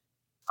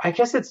I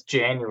guess it's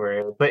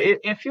January, but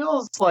it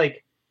feels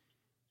like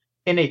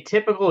in a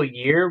typical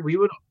year, we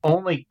would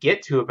only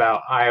get to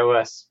about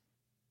iOS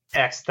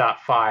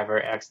X.5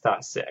 or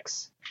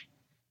X.6.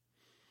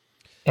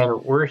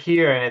 And we're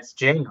here and it's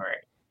January.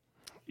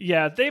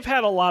 Yeah, they've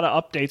had a lot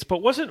of updates,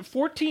 but wasn't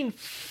 14...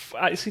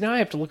 see, now I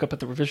have to look up at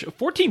the revision.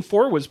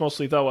 14.4 was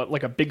mostly, though,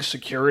 like a big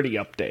security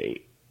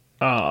update.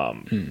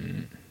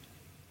 I'm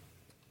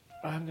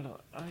going to...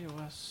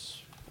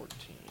 iOS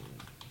 14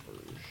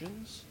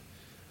 versions.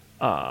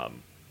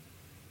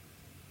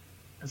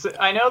 So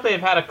I know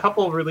they've had a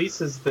couple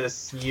releases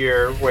this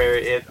year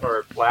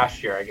or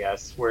last year, I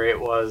guess, where it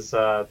was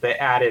they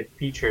added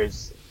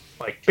features,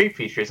 like big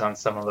features on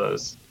some of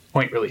those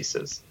point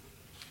releases.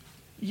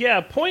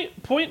 Yeah,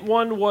 point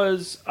one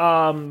was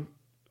the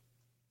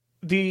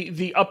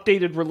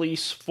updated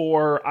release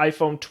for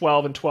iPhone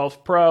 12 and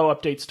 12 Pro,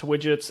 updates to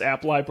widgets,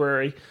 app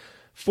library.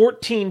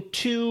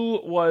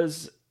 14.2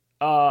 was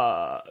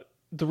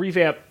the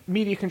revamped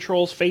media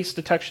controls, face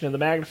detection in the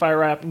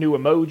magnifier app, new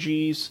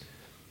emojis.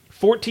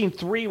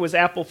 14.3 was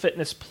Apple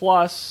Fitness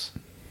Plus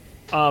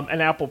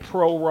and Apple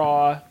Pro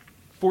Raw.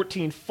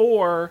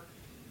 14.4,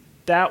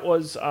 that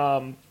was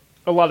a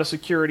lot of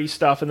security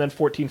stuff. And then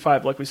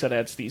 14.5, like we said,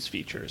 adds these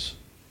features.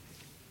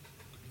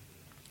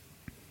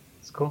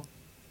 It's cool.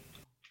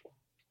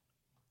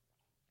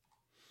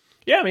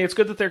 Yeah, I mean, it's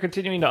good that they're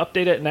continuing to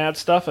update it and add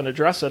stuff and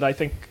address it. I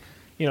think,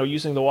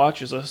 using the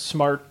watch is a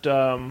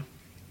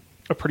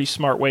pretty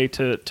smart way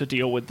to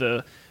deal with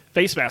the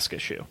face mask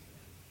issue.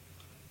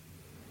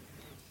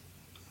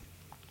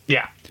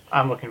 Yeah,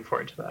 I'm looking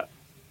forward to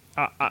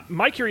that.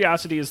 My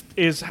curiosity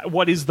is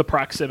what is the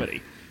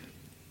proximity?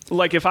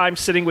 Like, if I'm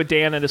sitting with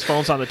Dan and his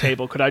phone's on the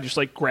table, could I just,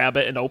 grab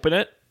it and open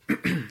it?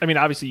 I mean,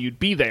 obviously, you'd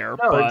be there.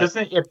 No, but... it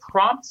doesn't. It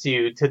prompts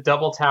you to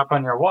double tap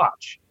on your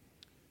watch.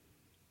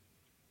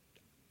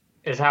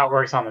 Is how it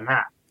works on the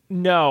Mac.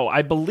 No,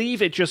 I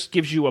believe it just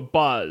gives you a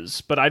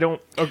buzz, but I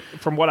don't...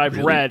 From what I've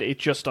read, it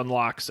just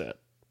unlocks it.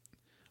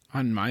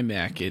 On my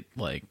Mac, it,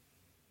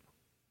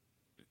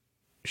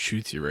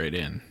 shoots you right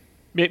in.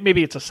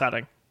 Maybe it's a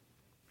setting.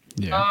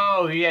 Yeah.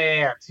 Oh,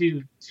 yeah.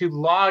 To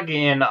log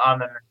in on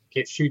the Mac,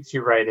 it shoots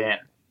you right in.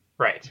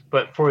 Right.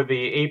 But for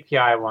the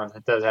API ones,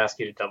 it does ask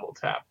you to double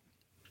tap.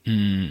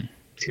 To,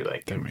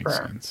 that confirm. makes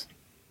sense.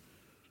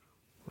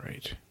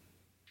 Right.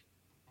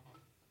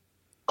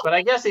 But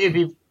I guess it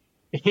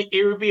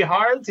would be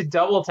hard to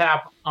double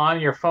tap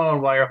on your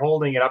phone while you're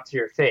holding it up to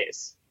your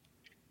face.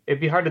 It'd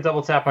be hard to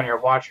double tap on your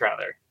watch,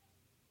 rather.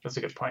 That's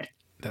a good point.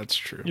 That's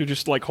true. You're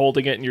just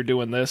holding it and you're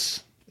doing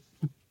this.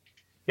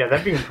 Yeah,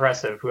 that'd be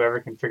impressive. Whoever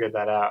can figure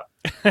that out.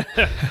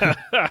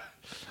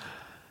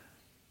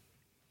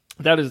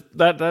 That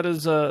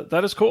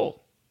is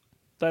cool.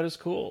 That is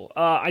cool.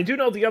 I do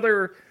know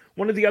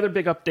one of the other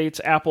big updates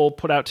Apple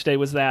put out today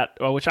was that,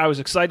 which I was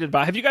excited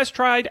about. Have you guys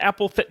tried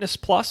Apple Fitness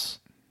Plus?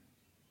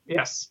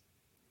 Yes.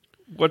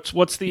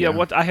 What's the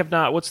what I have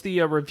not? What's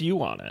the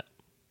review on it?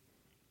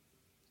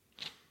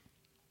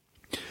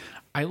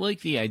 I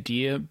like the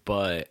idea,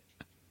 but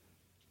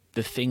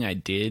the thing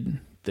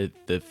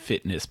the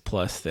Fitness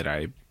Plus that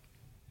I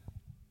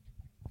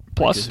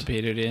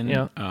participated in,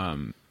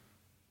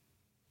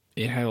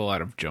 it had a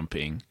lot of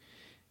jumping,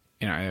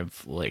 and I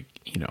have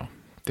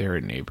there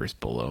are neighbors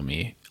below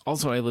me.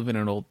 Also, I live in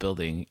an old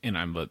building, and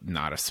I'm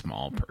not a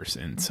small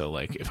person, so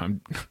if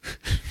I'm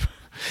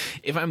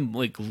if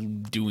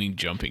I'm doing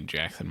jumping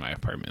jacks in my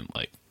apartment,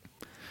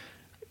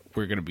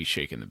 we're gonna be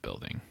shaking the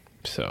building.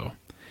 So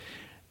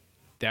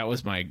that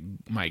was my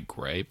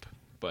gripe,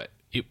 but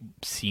it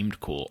seemed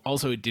cool.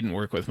 Also, it didn't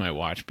work with my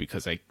watch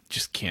because I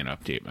just can't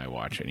update my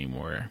watch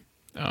anymore.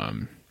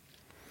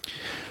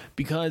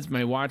 Because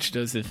my watch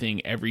does the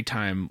thing every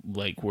time,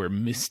 where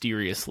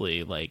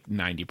mysteriously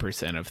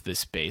 90% of the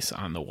space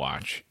on the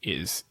watch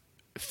is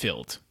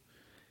filled.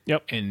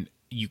 Yep. And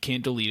you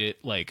can't delete it.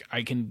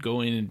 I can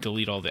go in and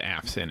delete all the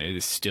apps, and it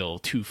is still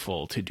too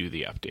full to do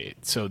the update.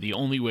 So the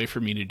only way for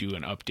me to do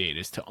an update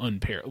is to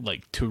unpair,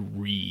 to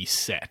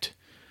reset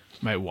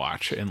my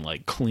watch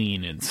and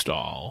clean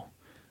install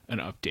an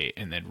update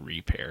and then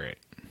repair it.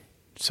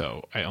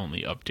 So I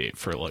only update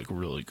for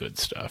really good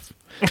stuff.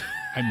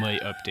 I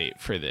might update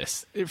for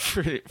this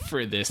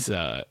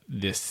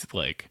this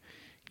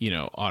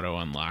auto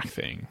unlock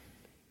thing,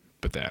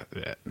 but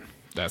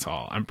that's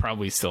all. I'm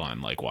probably still on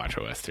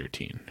watchOS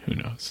 13. Who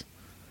knows?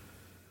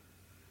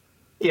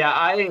 Yeah,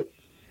 I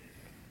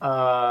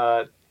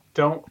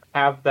don't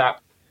have the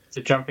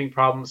jumping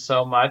problem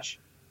so much.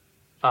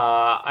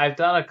 I've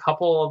done a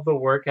couple of the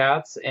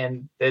workouts,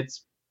 and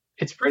it's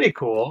pretty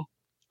cool.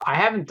 I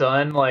haven't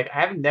done I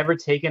haven't never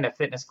taken a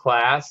fitness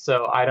class,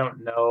 so I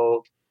don't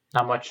know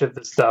how much of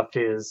the stuff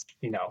is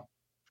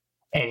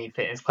any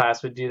fitness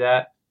class would do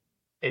that.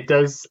 It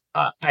does.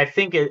 I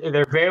think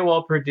they're very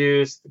well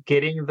produced.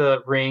 Getting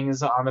the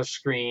rings on the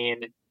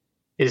screen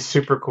is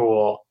super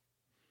cool,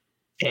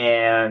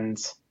 and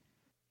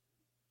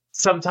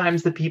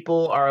sometimes the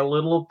people are a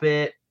little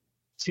bit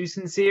too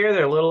sincere.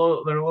 They're a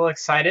little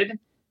excited.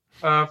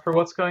 for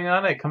what's going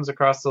on. It comes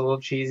across a little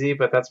cheesy,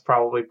 but that's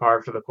probably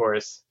par for the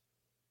course.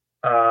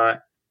 My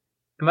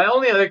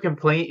only other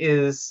complaint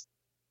is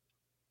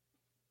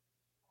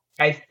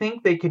I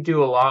think they could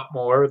do a lot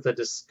more with the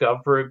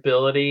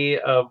discoverability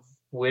of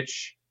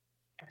which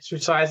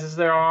exercises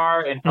there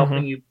are and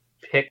helping you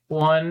pick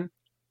one.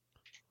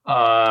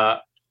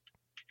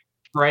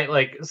 Right,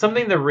 like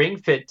something the Ring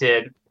Fit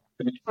did,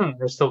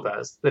 or still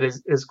does, that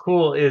is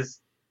cool is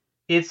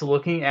it's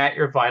looking at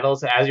your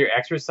vitals as you're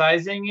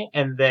exercising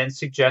and then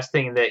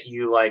suggesting that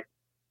you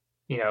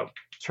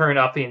turn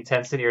up the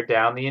intensity or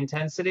down the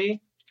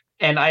intensity.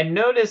 And I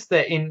noticed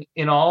that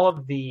in all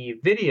of the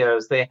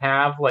videos they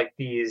have like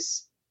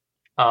these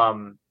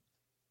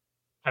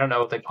I don't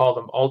know what they call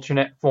them,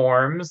 alternate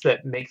forms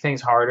that make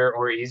things harder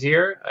or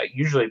easier.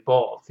 Usually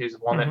both. There's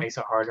one that makes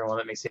it harder and one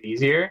that makes it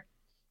easier.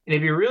 And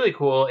it'd be really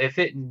cool if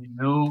it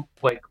knew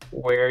like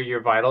where your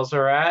vitals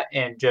are at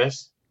and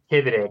just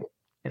pivoted.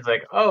 It's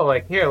like, oh,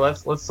 like here,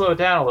 let's slow it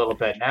down a little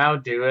bit. Now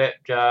do it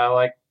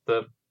like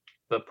the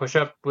push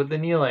up with the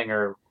kneeling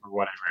or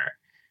whatever.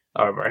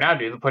 Or now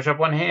do the push up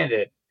one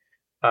handed.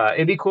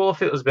 It'd be cool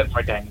if it was a bit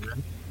more dynamic.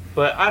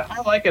 But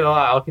I like it a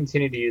lot. I'll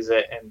continue to use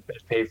it and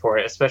pay for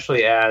it,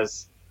 especially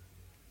as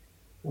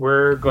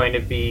we're going to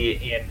be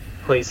in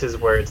places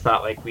where it's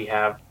not like we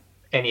have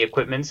any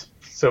equipment.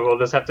 So we'll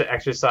just have to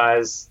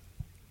exercise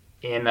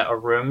in a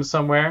room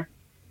somewhere.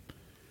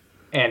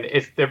 And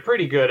they're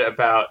pretty good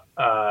about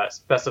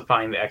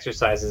specifying the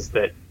exercises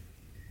that...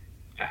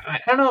 I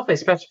don't know if they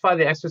specify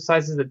the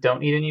exercises that don't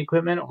need any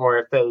equipment or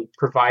if they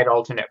provide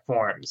alternate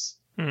forms.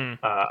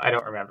 I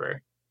don't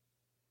remember.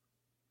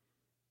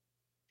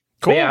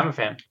 Cool. But yeah, I'm a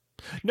fan.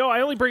 No,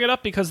 I only bring it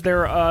up because they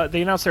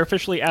announced they're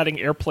officially adding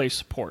AirPlay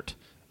support.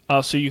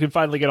 So you can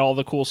finally get all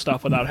the cool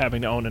stuff without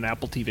having to own an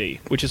Apple TV,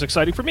 which is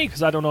exciting for me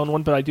because I don't own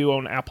one, but I do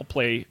own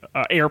AirPlay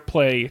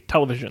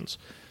televisions.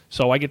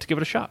 So I get to give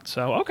it a shot.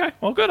 So, okay,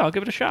 well, good. I'll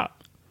give it a shot.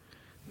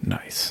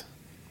 Nice.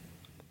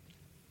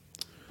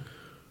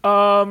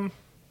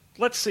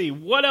 Let's see.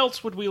 What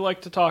else would we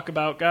like to talk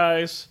about,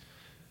 guys?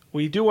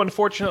 We do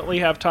unfortunately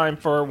have time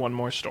for one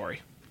more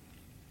story.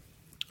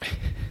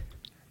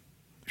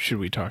 Should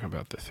we talk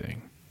about the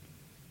thing?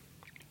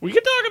 We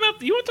can talk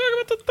about... You want to talk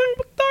about the thing?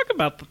 We'll talk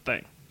about the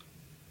thing.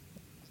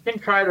 I can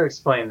try to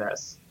explain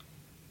this.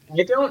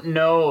 I don't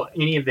know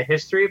any of the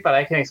history, but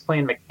I can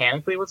explain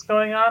mechanically what's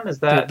going on. Is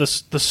that... The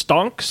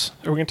stonks?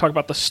 Are we going to talk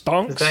about the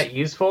stonks? Is that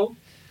useful?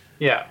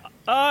 Yeah.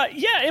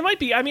 Yeah, it might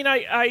be. I mean,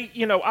 I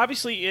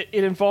obviously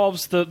it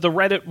involves the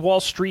Reddit Wall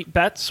Street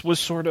Bets was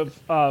sort of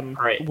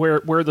right.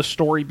 where the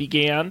story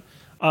began.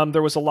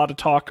 There was a lot of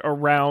talk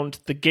around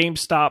the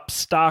GameStop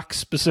stock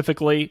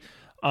specifically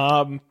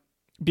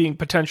being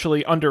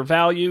potentially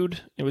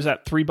undervalued. It was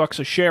at $3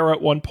 a share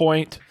at one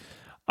point.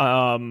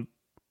 And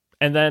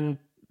then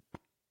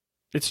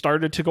it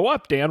started to go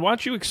up. Dan, why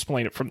don't you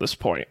explain it from this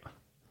point?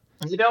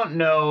 You don't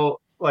know,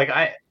 like,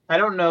 I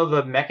don't know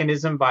the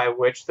mechanism by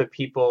which the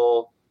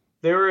people...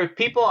 There were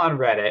people on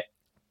Reddit.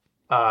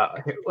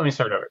 Let me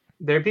start over.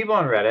 There are people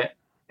on Reddit,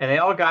 and they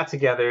all got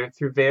together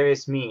through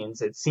various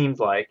means, it seemed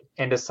like,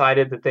 and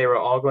decided that they were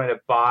all going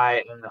to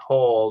buy and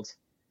hold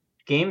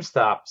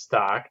GameStop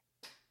stock.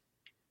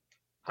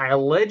 I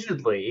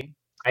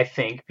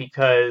think,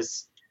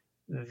 because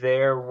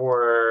there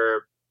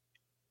were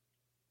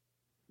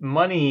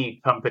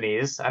money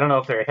companies, I don't know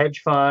if they're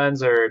hedge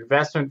funds or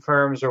investment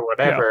firms or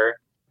whatever,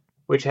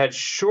 which had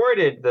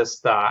shorted the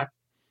stock.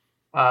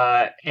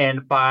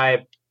 And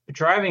by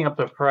driving up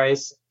the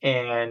price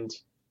and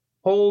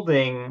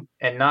holding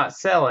and not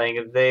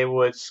selling, they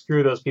would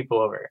screw those people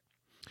over.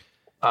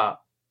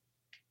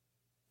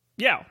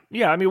 Yeah.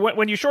 I mean,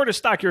 when you short a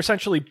stock, you're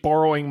essentially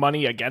borrowing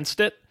money against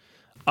it.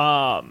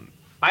 I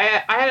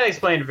had it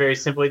explained very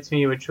simply to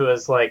me, which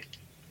was like,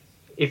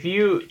 if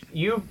you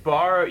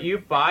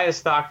buy a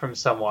stock from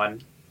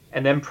someone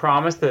and then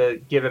promise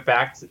to give it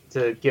back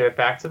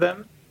to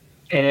them,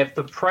 and if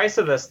the price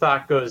of the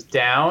stock goes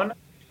down,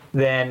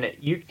 then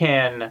you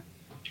can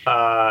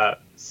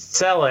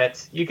sell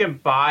it. You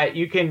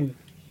can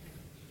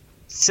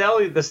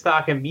sell the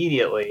stock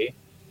immediately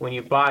when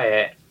you buy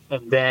it,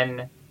 and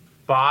then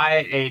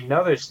buy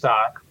another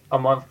stock a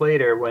month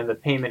later when the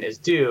payment is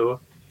due.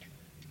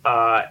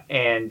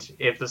 And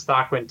if the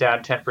stock went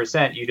down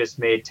 10%, you just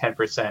made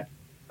 10%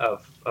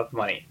 of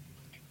money.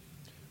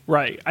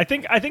 Right. I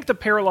think the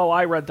parallel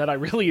I read that I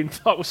really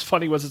thought was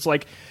funny was it's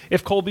like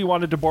if Colby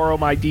wanted to borrow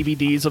my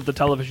DVDs of the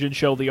television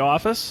show The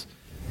Office.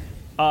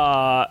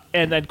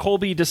 And then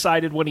Colby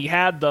decided when he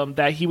had them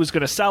that he was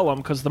going to sell them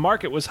because the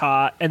market was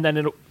hot. And then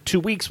in 2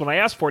 weeks, when I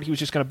asked for it, he was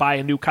just going to buy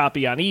a new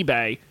copy on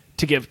eBay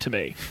to give to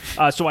me.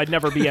 So I'd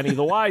never be any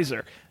the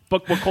wiser.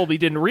 But what Colby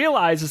didn't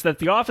realize is that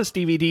the Office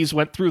DVDs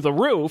went through the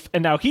roof.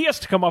 And now he has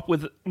to come up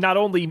with not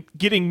only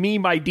getting me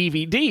my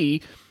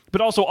DVD, but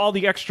also all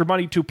the extra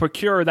money to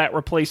procure that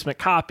replacement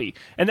copy.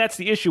 And that's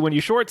the issue. When you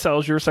short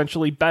sells, you're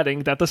essentially betting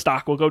that the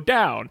stock will go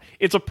down.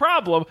 It's a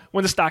problem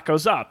when the stock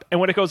goes up.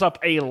 And when it goes up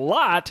a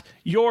lot,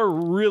 you're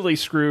really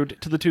screwed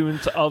to the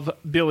tunes of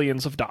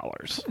billions of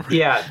dollars.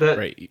 Yeah.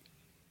 Right.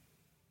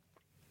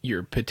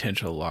 your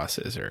potential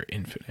losses are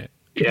infinite.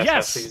 Yes,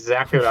 Yes. that's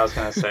exactly what I was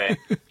going to say.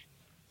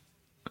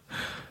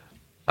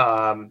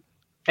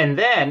 And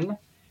then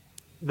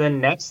the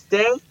next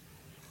day,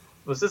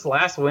 was this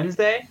last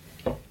Wednesday?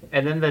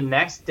 And then the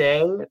next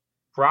day,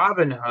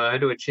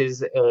 Robinhood, which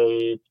is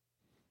a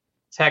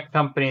tech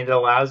company that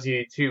allows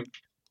you to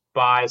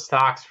buy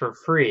stocks for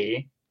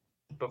free.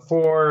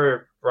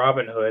 Before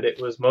Robinhood,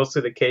 it was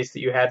mostly the case that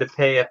you had to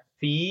pay a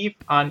fee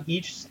on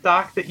each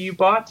stock that you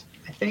bought,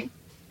 I think.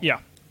 Yeah.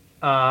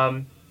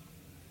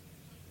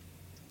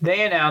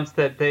 They announced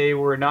that they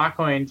were not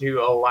going to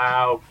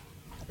allow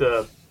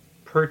the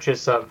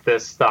purchase of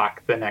this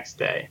stock the next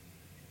day.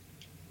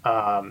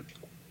 And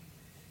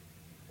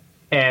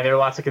there are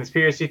lots of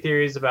conspiracy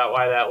theories about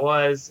why that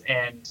was.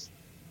 And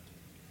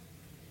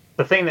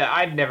the thing that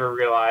I'd never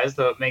realized,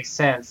 though it makes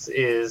sense,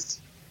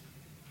 is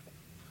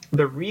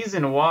the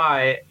reason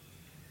why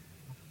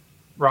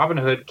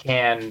Robinhood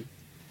can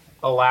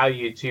allow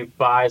you to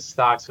buy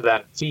stocks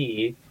without a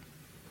fee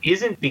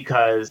isn't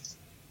because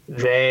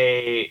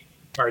they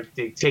are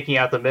taking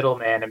out the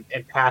middleman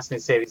and passing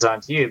the savings on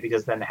to you,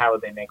 because then how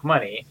would they make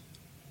money?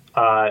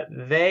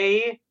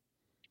 They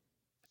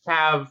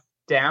have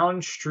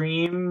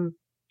downstream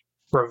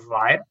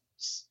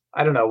providers.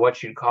 I don't know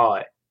what you'd call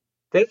it.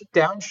 They have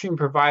downstream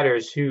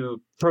providers who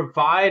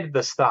provide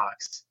the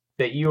stocks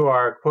that you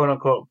are quote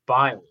unquote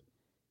buying.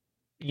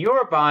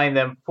 You're buying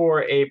them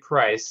for a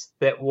price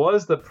that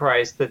was the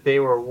price that they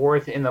were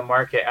worth in the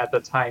market at the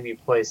time you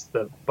placed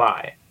the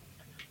buy.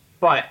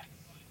 But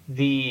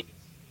by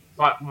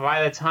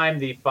the time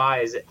the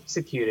buy is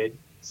executed,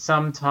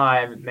 some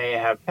time may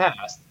have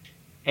passed.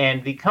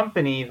 And the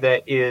company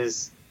that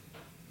is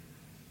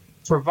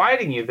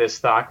providing you this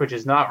stock, which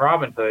is not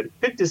Robinhood,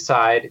 could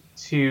decide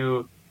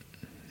to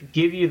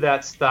give you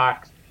that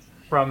stock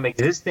from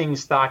existing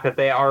stock that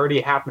they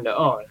already happen to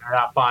own. They're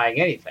not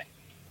buying anything.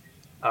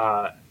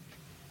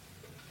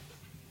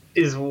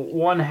 Is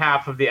one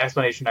half of the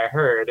explanation I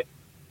heard.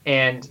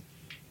 And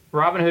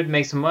Robinhood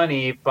makes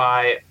money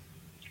by,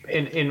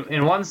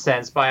 in one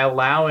sense, by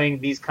allowing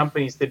these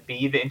companies to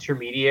be the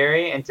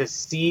intermediary and to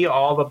see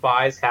all the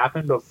buys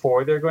happen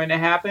before they're going to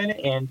happen,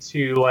 and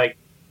to, like,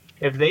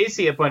 if they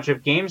see a bunch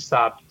of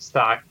GameStop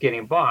stock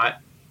getting bought,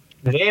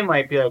 they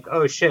might be like,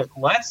 oh shit,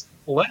 let's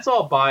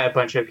all buy a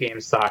bunch of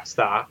GameStop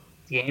stock.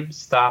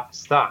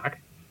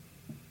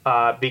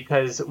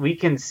 Because we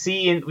can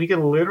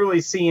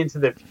literally see into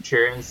the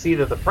future and see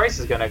that the price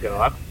is going to go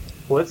up.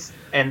 Let's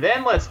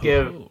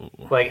give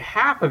like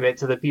half of it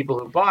to the people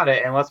who bought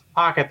it, and let's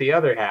pocket the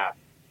other half,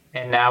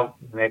 and now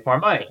make more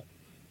money.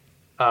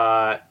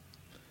 That's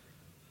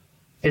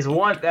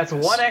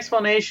one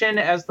explanation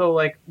as to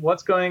like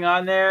what's going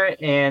on there,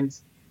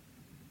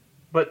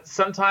 but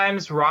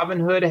sometimes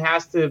Robinhood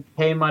has to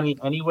pay money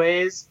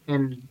anyways,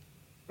 and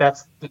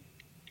that's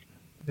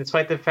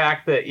despite the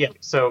fact that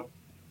so.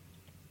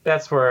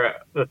 That's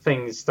where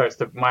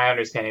my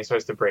understanding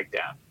starts to break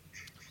down.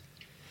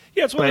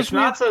 Yeah, it's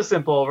not so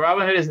simple.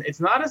 Robinhood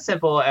it's not as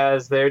simple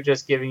as they're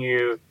just giving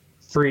you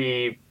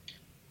free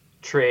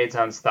trades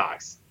on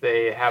stocks.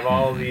 They have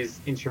all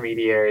these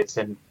intermediaries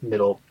and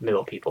middle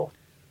people.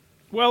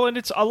 Well, and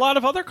it's a lot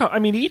of other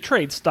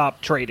E-Trade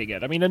stopped trading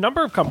it. I mean, a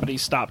number of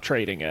companies stopped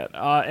trading it.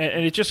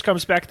 And it just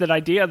comes back to that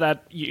idea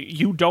that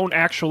you don't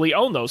actually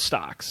own those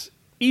stocks.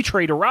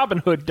 E-Trade or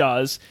Robinhood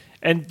does.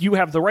 And you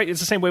have the right. It's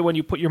the same way when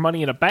you put your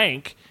money in a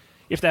bank.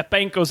 If that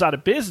bank goes out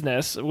of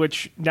business,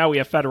 which now we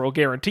have federal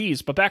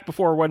guarantees, but back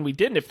before when we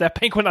didn't, if that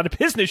bank went out of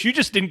business, you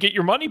just didn't get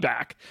your money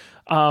back.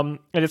 And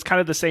it's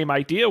kind of the same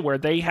idea where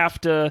they have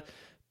to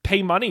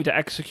pay money to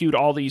execute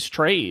all these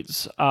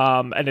trades.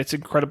 And it's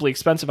incredibly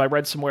expensive. I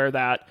read somewhere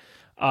that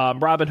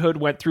Robinhood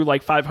went through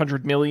like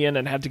 $500 million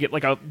and had to get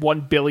like a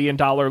 $1 billion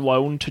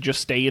loan to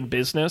just stay in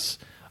business.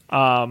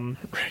 Right.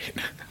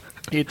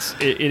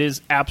 It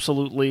is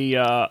absolutely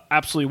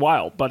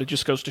wild, but it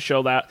just goes to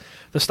show that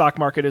the stock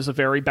market is a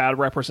very bad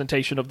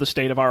representation of the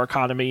state of our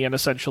economy, and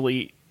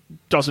essentially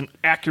doesn't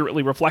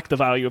accurately reflect the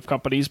value of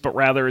companies, but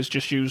rather is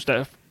just used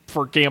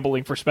for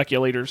gambling for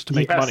speculators to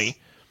make money.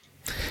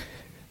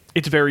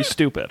 It's very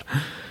stupid.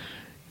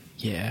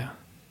 Yeah.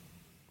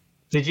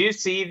 Did you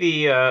see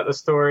the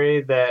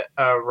story that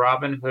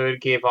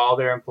Robinhood gave all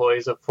their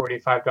employees a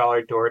 $45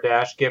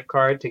 DoorDash gift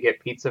card to get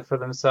pizza for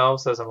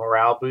themselves as a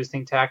morale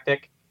boosting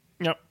tactic?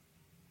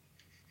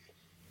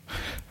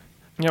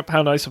 Yep.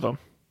 How nice of them.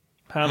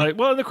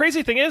 Well, the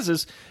crazy thing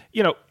is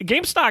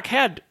GameStop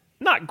had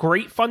not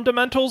great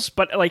fundamentals,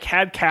 but like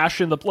had cash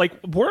in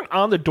weren't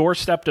on the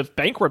doorstep of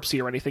bankruptcy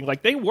or anything.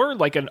 Like they were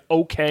like an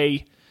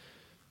okay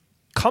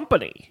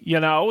company.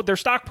 Their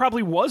stock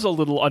probably was a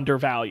little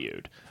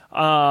undervalued.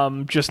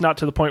 Just not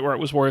to the point where it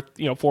was worth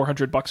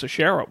 $400 a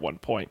share at one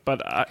point.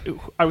 But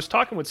I was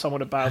talking with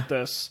someone about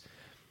this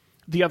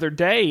the other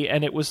day,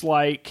 and it was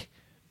like,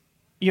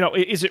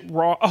 is it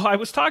wrong? Oh, I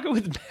was talking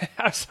with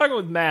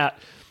Matt.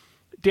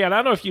 Dan, I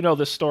don't know if you know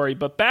this story,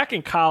 but back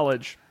in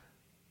college,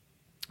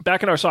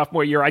 back in our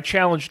sophomore year, I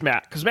challenged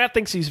Matt because Matt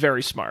thinks he's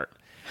very smart.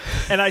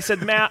 And I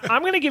said, Matt,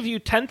 I'm going to give you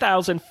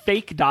 10,000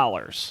 fake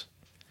dollars.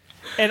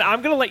 and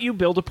I'm going to let you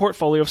build a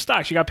portfolio of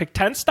stocks. You got to pick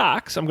 10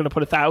 stocks. I'm going to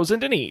put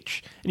 1,000 in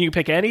each, and you can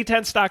pick any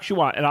 10 stocks you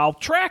want, and I'll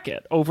track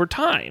it over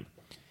time.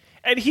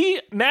 And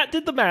Matt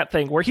did the Matt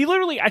thing where he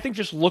literally, I think,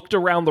 just looked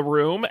around the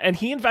room, and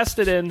he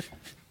invested in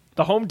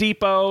the Home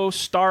Depot,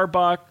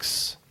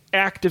 Starbucks,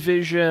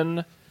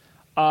 Activision,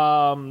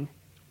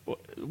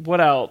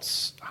 what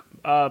else?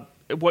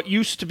 What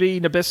used to be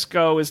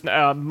Nabisco is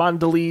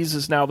Mondelez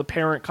is now the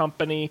parent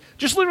company.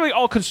 Just literally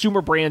all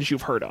consumer brands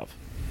you've heard of.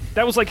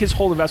 That was like his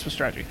whole investment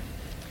strategy.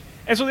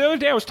 And so the other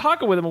day I was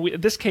talking with him,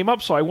 and this came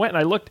up, so I went and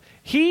I looked.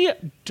 He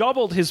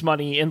doubled his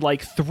money in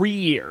like 3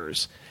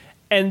 years.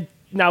 And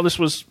now this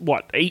was,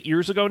 8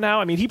 years ago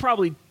now? I mean, he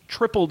probably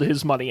tripled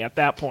his money at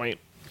that point.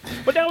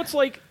 But now it's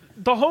like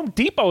the Home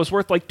Depot is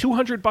worth like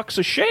 $200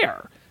 a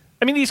share.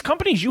 I mean, these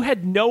companies you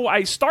had no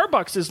idea.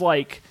 Starbucks is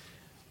like,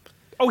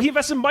 he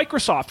invested in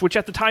Microsoft, which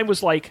at the time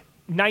was like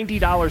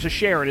 $90 a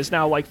share and is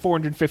now like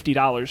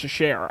 $450 a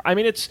share. I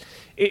mean, it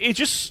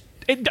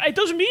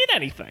doesn't mean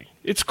anything.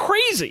 It's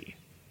crazy.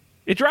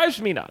 It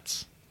drives me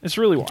nuts. It's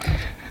really wild.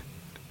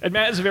 And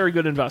Matt is a very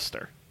good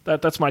investor.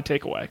 That's my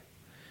takeaway.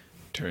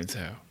 Turns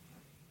out.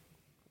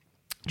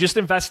 Just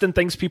invest in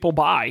things people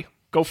buy.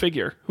 Go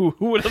figure. Who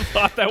would have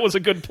thought that was a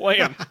good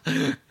plan?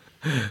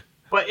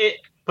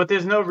 But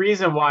there's no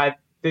reason why.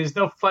 There's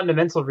no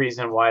fundamental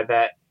reason why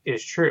that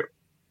is true.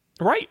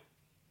 Right.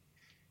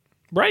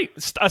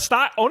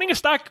 Owning a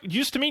stock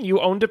used to mean you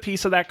owned a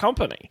piece of that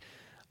company.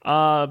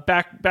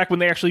 Back when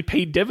they actually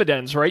paid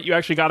dividends, right? You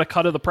actually got a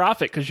cut of the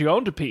profit because you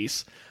owned a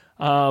piece.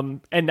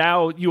 And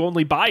now you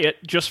only buy it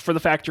just for the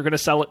fact you're going to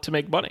sell it to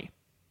make money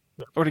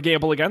or to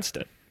gamble against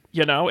it.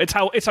 You know, it's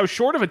how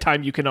short of a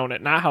time you can own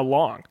it, not how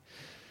long.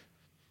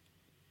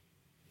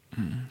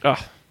 Ugh.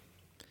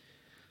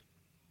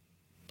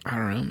 I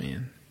don't know,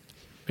 man.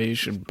 Maybe you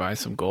should buy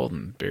some gold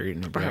and bury it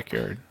in the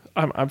backyard.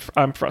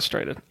 I'm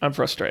frustrated.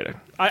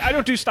 I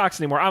don't do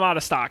stocks anymore. I'm out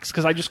of stocks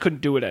because I just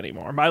couldn't do it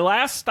anymore. My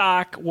last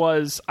stock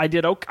was I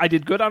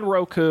did good on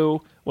Roku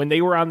when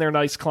they were on their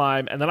nice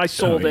climb, and then I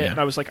sold it, and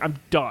I was like, I'm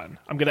done.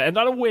 I'm going to end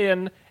on a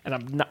win,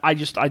 and I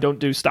don't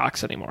do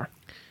stocks anymore.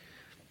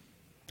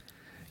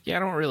 Yeah, I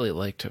don't really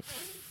like to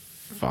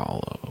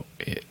follow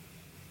it.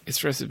 It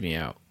stresses me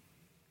out.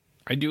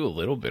 I do a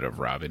little bit of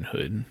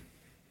Robinhood.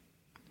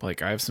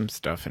 Like, I have some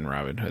stuff in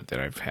Robinhood that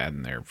I've had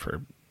in there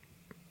for,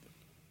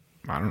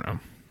 I don't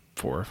know,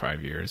 4 or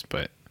 5 years,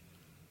 but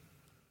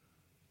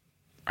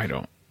I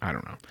don't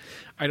know.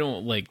 I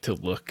don't like to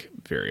look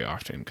very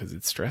often because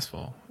it's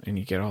stressful and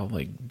you get all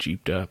like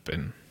jeeped up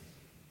and.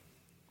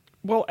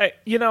 Well,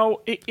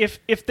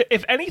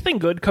 if anything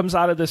good comes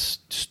out of this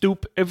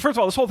first of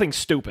all, this whole thing's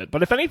stupid,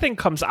 but if anything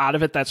comes out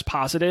of it that's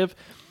positive,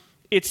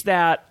 it's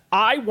that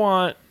I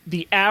want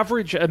the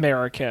average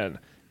American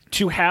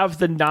to have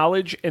the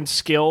knowledge and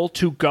skill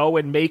to go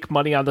and make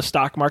money on the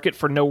stock market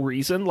for no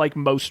reason, like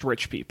most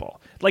rich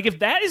people. Like, if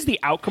that is the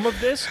outcome of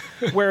this,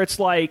 where it's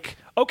like,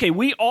 okay,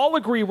 we all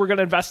agree we're going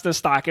to invest in a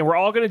stock and we're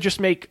all going to just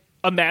make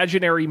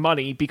imaginary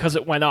money because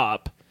it went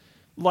up,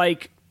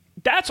 like,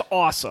 that's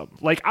awesome.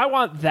 Like, I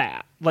want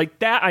that. Like,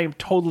 that I am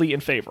totally in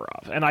favor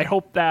of. And I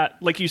hope that,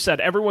 like you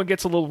said, everyone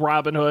gets a little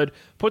Robinhood,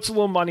 puts a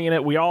little money in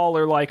it. We all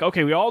are like,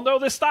 okay, we all know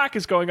this stock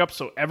is going up,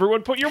 so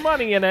everyone put your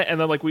money in it, and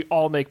then, like, we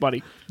all make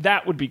money.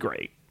 That would be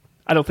great.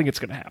 I don't think it's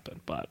going to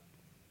happen, but.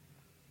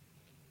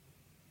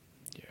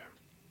 Yeah.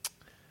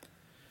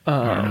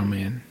 I don't know,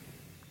 man.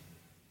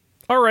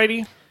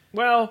 Alrighty.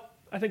 Well,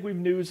 I think we've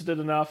newsed it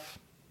enough.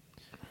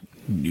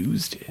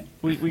 Newsed it.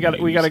 We got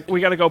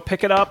to go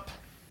pick it up.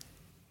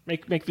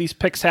 Make these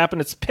picks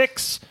happen. It's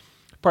picks,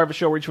 part of a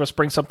show where each of us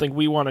brings something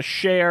we want to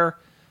share.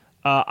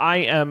 I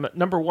am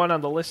number one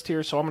on the list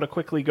here, so I'm going to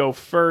quickly go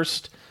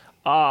first.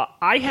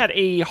 I had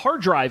a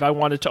hard drive I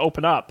wanted to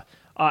open up,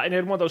 and it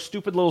had one of those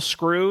stupid little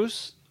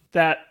screws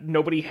that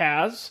nobody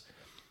has.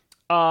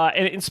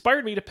 And it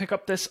inspired me to pick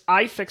up this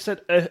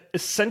iFixit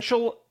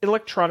Essential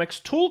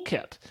Electronics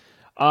Toolkit,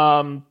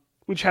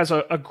 which has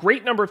a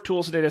great number of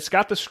tools in it. It's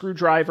got the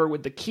screwdriver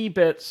with the key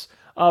bits,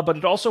 but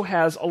it also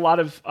has a lot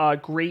of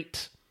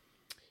great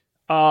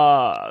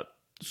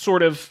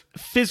sort of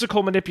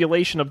physical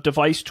manipulation of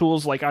device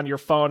tools, like on your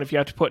phone if you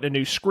have to put in a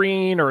new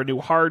screen or a new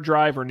hard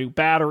drive or a new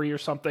battery or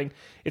something.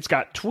 It's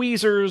got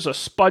tweezers, a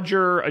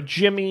spudger, a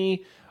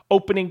jimmy,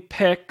 opening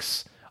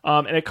picks,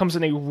 and it comes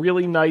in a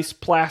really nice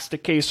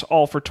plastic case,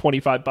 all for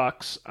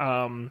 $25.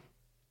 I'm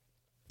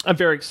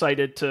very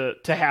excited to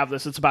have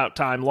this. It's about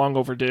time, long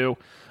overdue.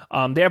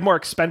 They have more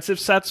expensive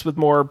sets with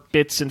more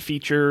bits and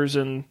features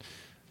and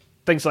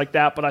things like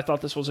that, but I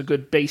thought this was a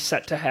good base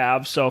set to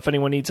have. So if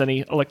anyone needs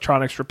any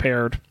electronics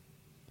repaired,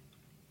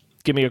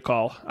 give me a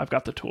call. I've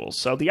got the tools.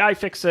 So the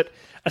iFixit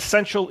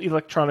Essential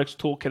Electronics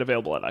Toolkit,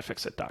 available at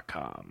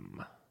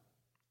ifixit.com.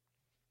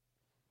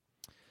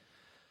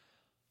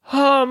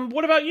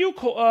 What about you,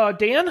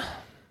 Dan?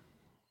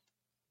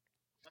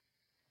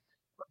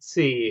 Let's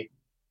see.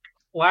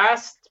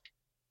 Last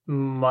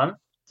month,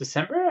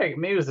 December?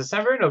 Maybe it was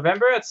December,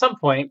 November, at some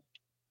point.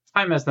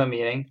 Time has no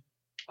meaning.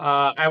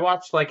 I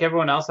watched, like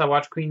everyone else, I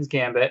watched Queen's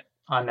Gambit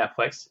on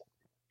Netflix.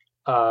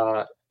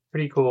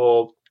 Pretty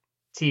cool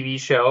TV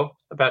show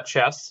about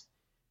chess,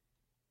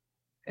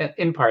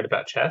 in part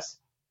about chess.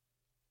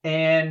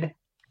 And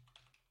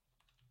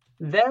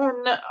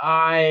then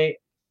I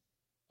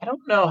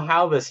don't know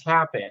how this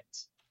happened,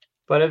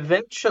 but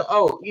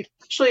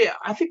actually,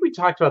 I think we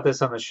talked about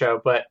this on the show,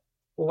 but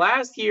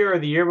last year or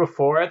the year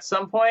before, at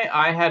some point,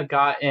 I had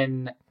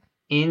gotten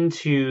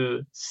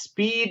into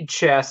speed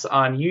chess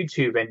on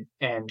YouTube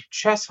and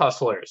Chess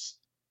Hustlers,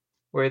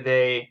 where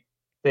they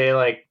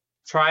like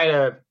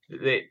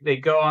they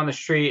go on the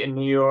street in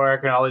New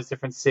York and all these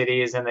different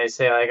cities, and they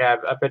say like,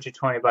 I bet you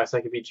 $20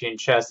 I could beat you in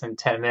chess in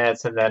 10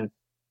 minutes, and then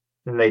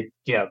they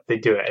they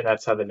do it, and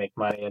that's how they make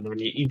money. And when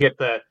you get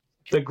the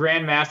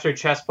grandmaster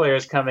chess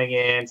players coming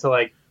in to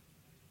like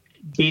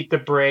beat the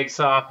brakes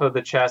off of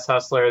the Chess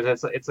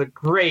Hustlers. It's a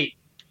great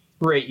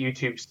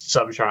YouTube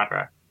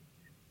subgenre.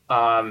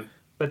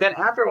 But then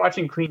after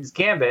watching Queen's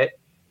Gambit,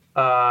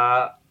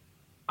 I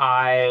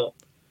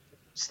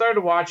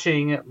started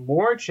watching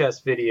more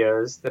chess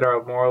videos that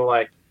are more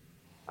like,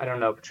 I don't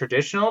know,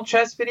 traditional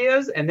chess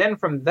videos. And then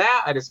from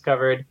that, I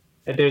discovered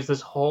that there's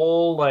this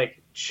whole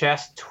like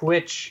chess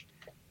Twitch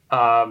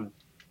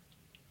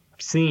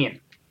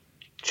scene.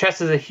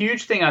 Chess is a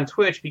huge thing on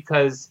Twitch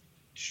because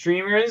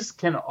streamers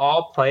can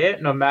all play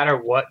it no matter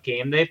what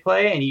game they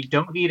play, and you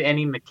don't need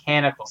any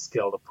mechanical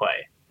skill to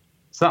play.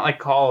 It's not like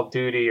Call of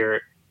Duty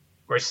or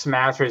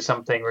Smash or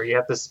something where you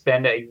have to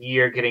spend a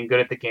year getting good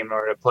at the game in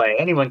order to play.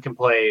 Anyone can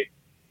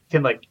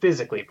like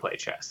physically play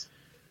chess.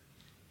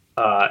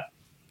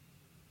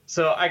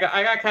 So I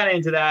got kind of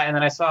into that, and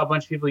then I saw a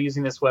bunch of people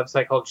using this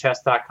website called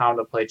chess.com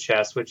to play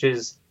chess, which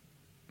is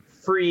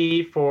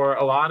free for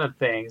a lot of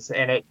things,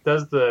 and it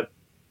does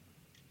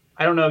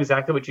I don't know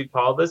exactly what you'd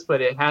call this,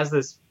 but it has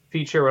this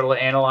feature where it'll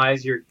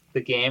analyze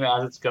the game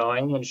as it's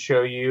going and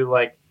show you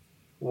like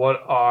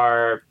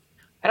I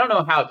don't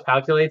know how it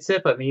calculates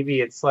it, but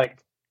maybe it's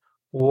like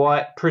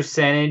what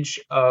percentage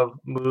of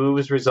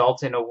moves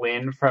result in a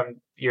win from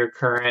your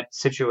current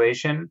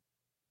situation.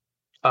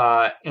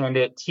 And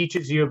it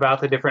teaches you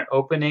about the different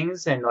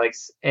openings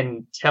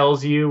and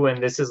tells you when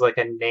this is like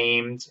a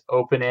named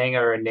opening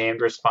or a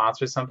named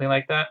response or something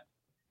like that.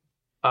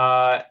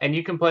 And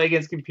you can play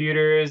against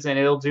computers, and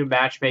it'll do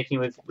matchmaking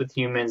with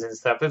humans and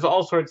stuff. There's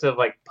all sorts of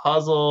like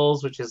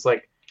puzzles, which is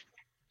like,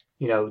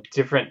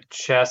 different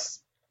chess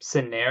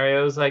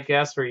scenarios, I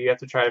guess, where you have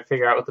to try to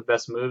figure out what the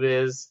best move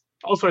is.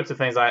 All sorts of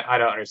things I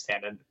don't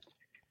understand it,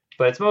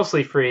 but it's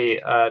mostly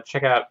free.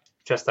 Check out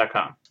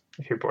chess.com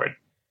if you're bored.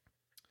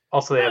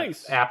 Also, they have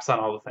apps on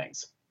all the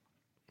things.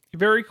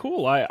 Very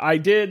cool. I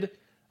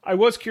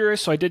was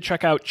curious, so I did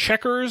check out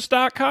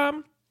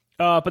checkers.com.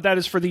 But that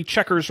is for the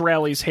Checkers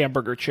Rallies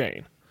hamburger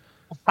chain.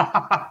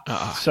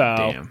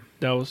 Damn.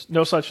 No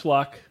such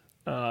luck.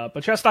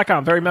 But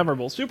chess.com, very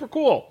memorable. Super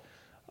cool.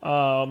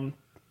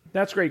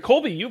 That's great.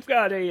 Colby, you've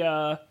got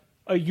a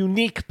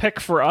unique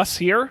pick for us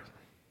here.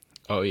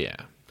 Oh, yeah.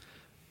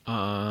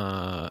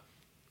 I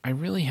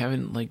really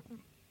haven't,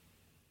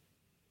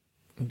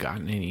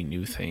 gotten any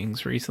new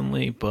things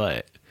recently,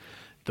 but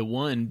the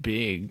one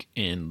big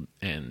and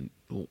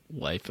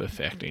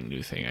life-affecting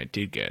new thing I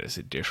did get is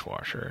a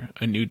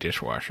new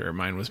dishwasher.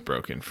 Mine was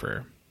broken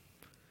for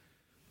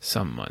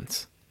some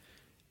months,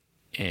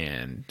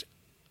 and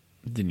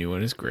the new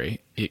one is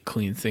great. It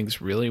cleans things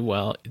really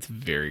well. It's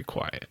very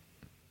quiet,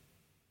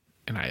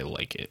 and I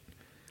like it.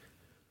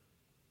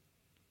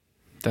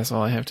 That's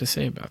all I have to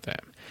say about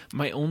that.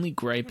 My only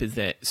gripe is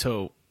that,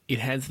 so it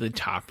has the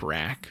top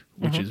rack,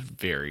 which is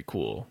very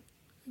cool.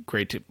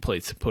 Great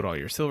place to put all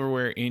your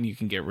silverware in. You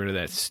can get rid of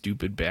that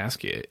stupid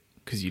basket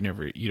because you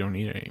don't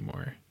need it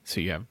anymore.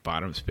 So you have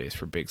bottom space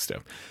for big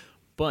stuff.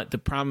 But the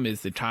problem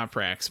is the top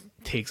racks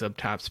takes up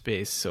top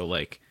space. So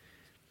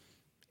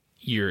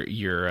you're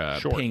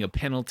paying a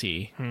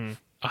penalty,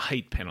 a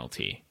height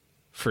penalty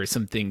for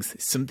some things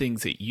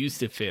that used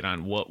to fit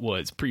on what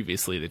was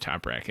previously the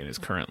top rack and is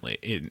currently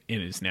it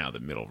is now the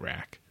middle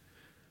rack.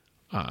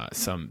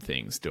 Some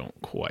things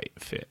don't quite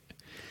fit.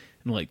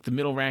 And the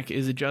middle rack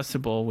is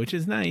adjustable, which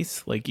is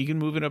nice. You can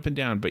move it up and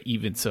down, but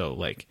even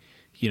so,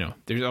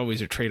 there's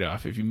always a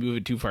trade-off. If you move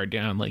it too far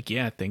down,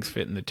 things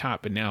fit in the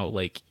top, but now,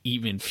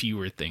 even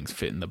fewer things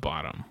fit in the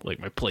bottom.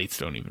 My plates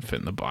don't even fit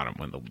in the bottom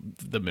when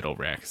the middle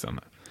rack is on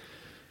the...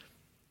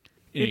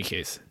 In any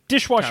case...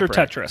 Dishwasher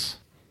Tetris.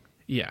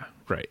 Yeah,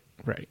 right.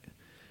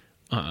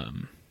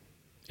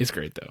 It's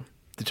great, though.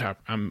 The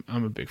top... I'm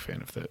a big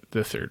fan of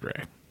the third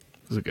rack.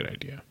 It was a good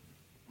idea.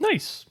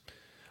 Nice.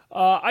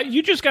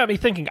 You just got me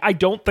thinking. I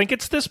don't think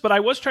it's this, but I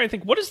was trying to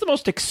think, what is the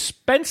most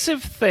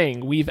expensive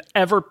thing we've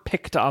ever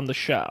picked on the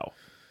show?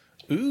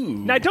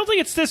 Ooh. Now, I don't think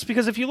it's this,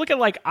 because if you look at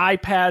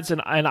iPads and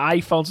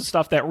iPhones and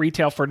stuff that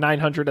retail for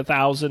 $900,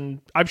 $1,000,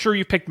 I'm sure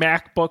you picked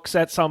MacBooks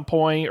at some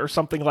point or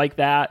something like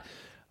that.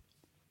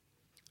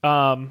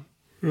 But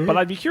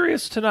I'd be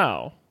curious to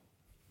know.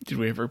 Did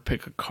we ever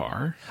pick a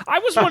car? I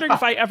was wondering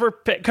if I ever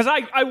pick, because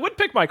I would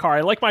pick my car.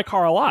 I like my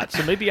car a lot,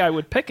 so maybe I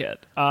would pick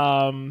it.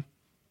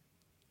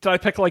 Did I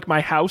pick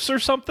my house or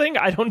something?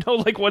 I don't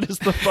know. What is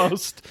the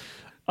most?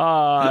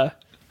 That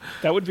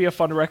would be a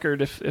fun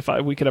record if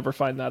we could ever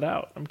find that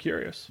out. I'm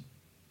curious.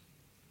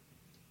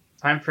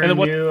 Time for a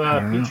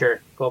new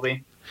feature,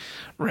 Colby.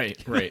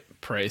 Right.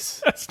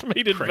 Price.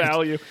 Estimated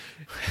value.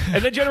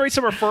 And then generate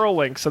some referral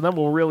links, and then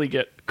we'll really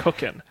get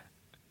cooking.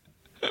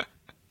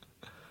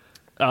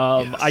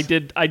 Yes.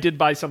 I did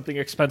buy something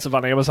expensive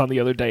on Amazon the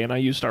other day, and I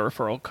used our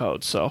referral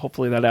code, so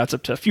hopefully that adds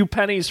up to a few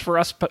pennies for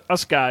us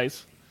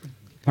guys.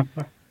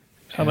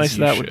 How nice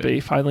that would be.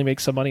 Finally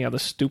make some money on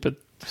this stupid.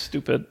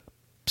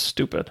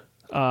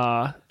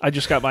 I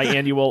just got my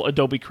annual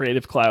Adobe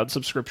Creative Cloud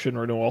subscription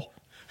renewal.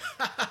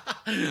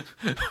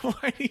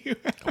 Why do you?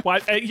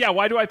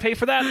 Why do I pay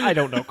for that? I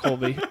don't know,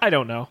 Colby. I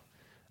don't know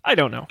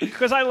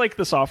because I like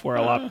the software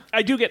a lot.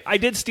 I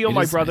did steal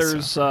my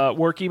brother's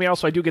work email,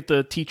 so I do get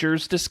the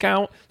teacher's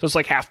discount. So it's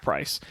like half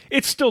price.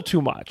 It's still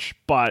too much,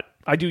 but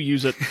I do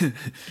use it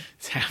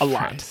it's half a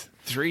lot.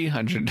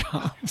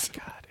 $300.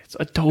 God, it's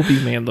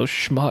Adobe, man. Those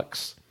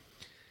schmucks.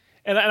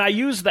 And I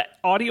use the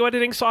audio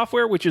editing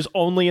software, which is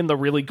only in the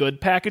really good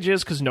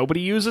packages because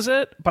nobody uses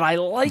it. But I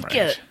like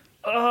it.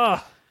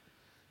 Ugh.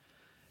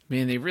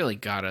 Man, they really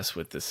got us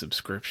with the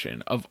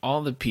subscription. Of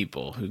all the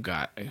people who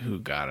got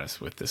us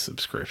with the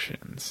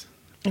subscriptions,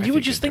 and you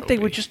would just think they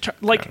would just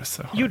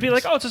you'd be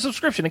like, oh, it's a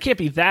subscription. It can't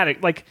be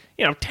that like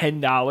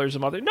 $10 a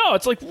month. No,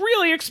 it's like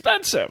really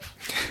expensive.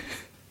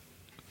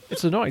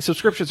 It's annoying.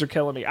 Subscriptions are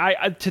killing me.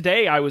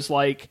 Today I was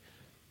like,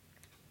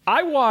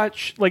 I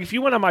watch if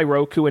you went on my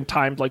Roku and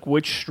timed like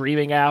which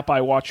streaming app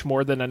I watch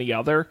more than any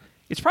other,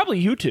 it's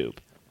probably YouTube.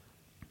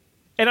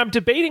 And I'm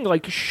debating,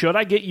 should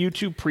I get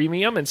YouTube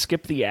Premium and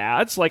skip the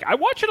ads? I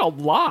watch it a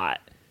lot.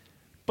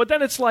 But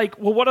then it's like,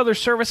 well, what other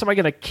service am I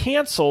going to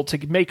cancel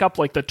to make up,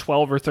 the $12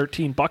 or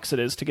 $13 it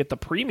is to get the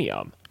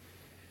premium?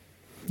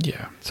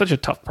 Yeah. Such a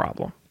tough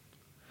problem.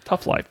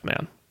 Tough life,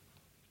 man.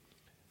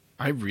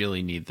 I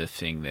really need the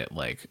thing that,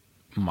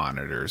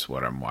 monitors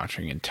what I'm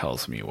watching and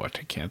tells me what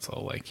to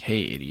cancel.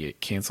 Hey,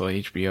 idiot, cancel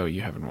HBO.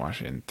 You haven't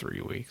watched it in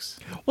 3 weeks.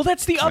 Well,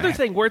 that's the other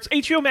thing, where it's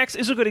HBO Max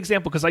is a good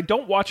example because I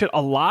don't watch it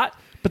a lot.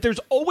 But there's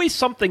always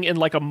something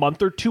in a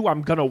month or two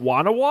I'm gonna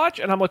want to watch,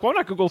 and I'm like, well, I'm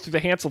not gonna go through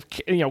the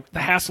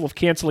hassle of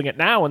canceling it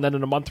now and then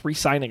in a month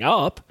re-signing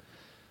up.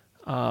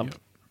 Yep.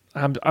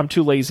 I'm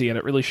too lazy, and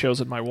it really shows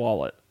in my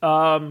wallet.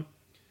 Yep.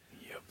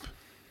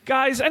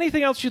 Guys,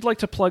 anything else you'd like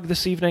to plug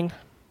this evening?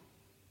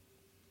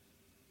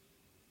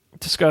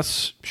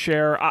 Discuss,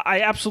 share.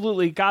 I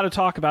absolutely got to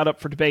talk about Up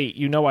for Debate.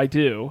 You know I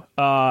do.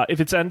 If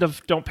it's end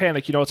of Don't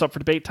Panic, it's up for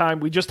debate time.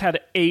 We just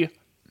had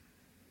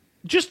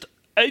just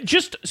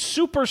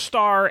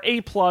superstar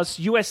A+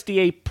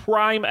 USDA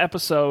Prime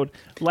episode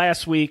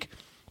last week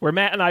where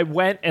Matt and I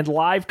went and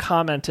live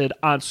commented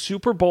on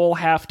Super Bowl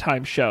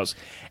halftime shows.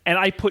 And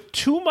I put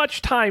too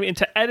much time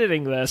into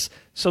editing this,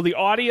 so the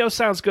audio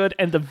sounds good,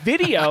 and the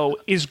video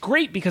is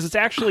great because it's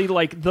actually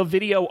the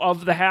video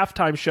of the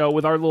halftime show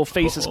with our little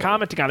faces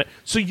commenting on it.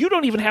 So you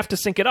don't even have to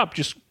sync it up.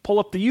 Just pull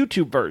up the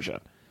YouTube version.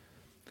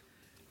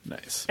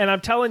 Nice. And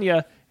I'm telling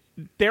you,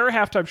 their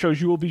halftime shows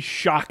you will be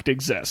shocked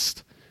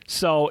exist.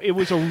 So it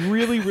was a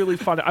really, really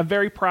fun. I'm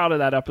very proud of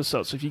that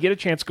episode. So if you get a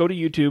chance, go to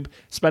YouTube,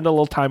 spend a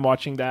little time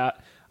watching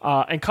that.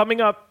 And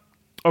coming up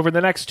over the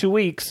next 2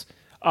 weeks,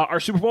 our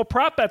Super Bowl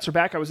prop bets are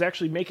back. I was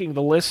actually making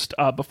the list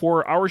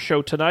before our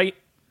show tonight.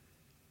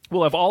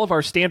 We'll have all of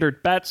our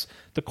standard bets,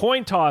 the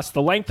coin toss,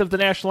 the length of the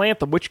national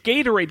anthem, which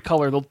Gatorade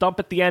color they'll dump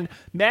at the end.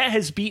 Matt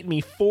has beaten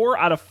me 4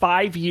 out of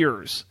 5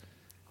 years.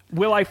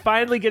 Will I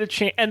finally get a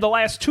chance? And the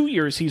last 2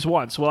 years he's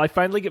won. So will I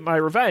finally get my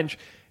revenge?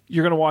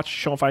 You're going to watch the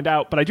show and find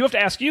out. But I do have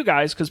to ask you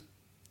guys, because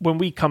when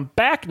we come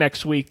back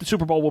next week, the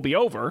Super Bowl will be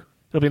over.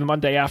 It'll be the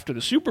Monday after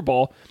the Super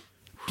Bowl.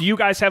 Do you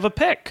guys have a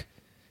pick?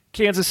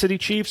 Kansas City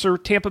Chiefs or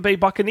Tampa Bay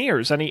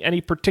Buccaneers? Any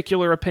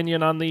particular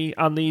opinion on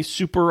the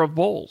Super of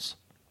Bowls?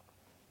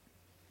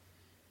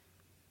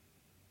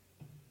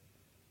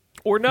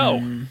 Or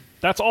no?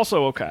 That's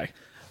also okay.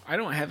 I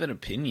don't have an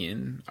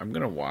opinion. I'm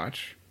going to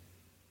watch.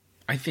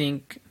 I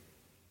don't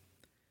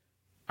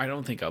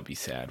think I'll be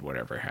sad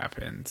whatever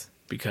happens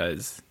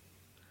because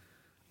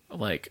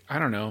I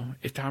don't know.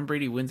 If Tom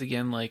Brady wins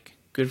again,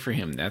 good for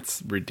him.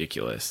 That's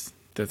ridiculous.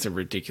 That's a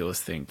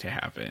ridiculous thing to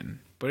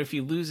happen. But if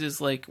he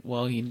loses,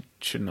 well, he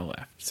shouldn't have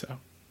left. So,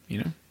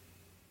 it's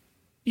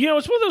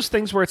one of those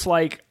things where it's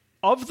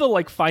of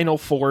the Final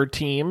Four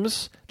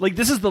teams,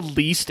 this is the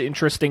least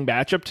interesting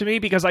matchup to me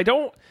because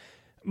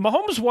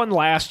Mahomes won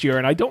last year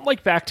and I don't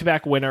like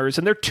back-to-back winners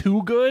and they're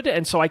too good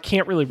and so I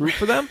can't really root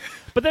for them.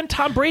 But then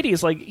Tom Brady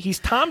is he's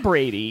Tom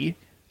Brady.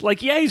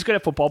 Yeah, he's good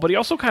at football, but he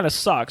also kind of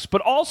sucks.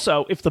 But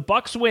also, if the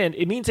Bucs win,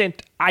 it means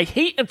I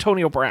hate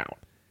Antonio Brown.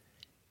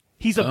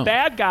 He's a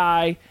bad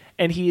guy,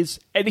 and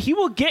he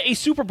will get a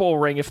Super Bowl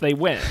ring if they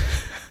win.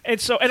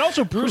 And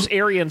also Bruce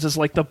Arians is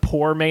the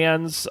poor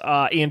man's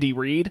Andy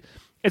Reid.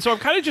 And so I'm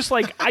kind of just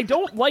I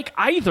don't like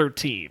either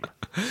team.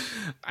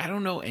 I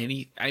don't know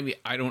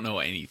I don't know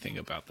anything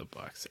about the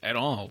Bucs at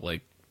all,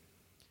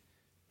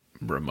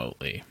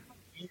 remotely.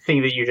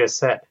 Anything that you just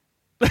said.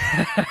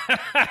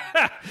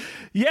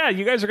 Yeah,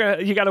 you guys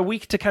you got a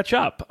week to catch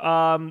up.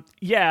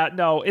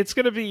 It's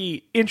gonna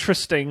be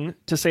interesting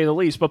to say the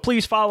least. But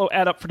please follow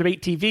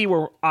 @UpForDebate TV,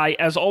 where I,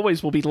 as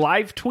always, will be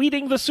live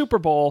tweeting the Super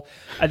Bowl,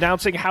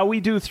 announcing how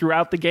we do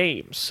throughout the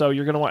games. So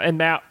you're gonna want, and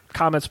Matt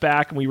comments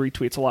back and we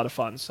retweet. It's a lot of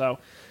fun. So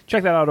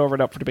check that out over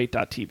at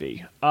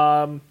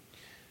UpForDebate.tv.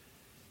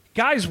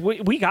 Guys,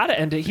 we got to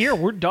end it here.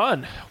 We're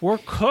done. We're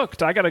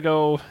cooked. I got to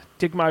go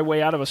dig my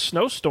way out of a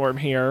snowstorm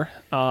here.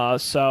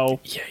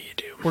 So Yeah, you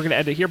do. we're going to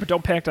end it here, but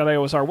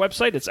don'tpanic.io is our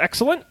website. It's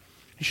excellent.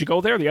 You should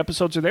go there. The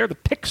episodes are there. The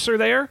pics are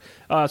there.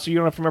 So you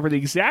don't have to remember the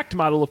exact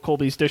model of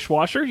Colby's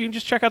dishwasher. You can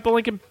just check out the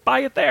link and buy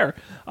it there.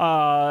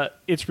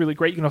 It's really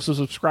great. You can also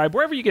subscribe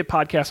wherever you get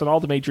podcasts on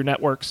all the major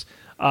networks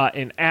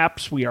and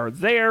apps. We are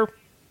there.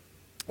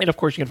 And, of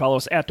course, you can follow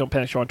us at Don't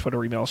Panic Show on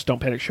Twitter. Email us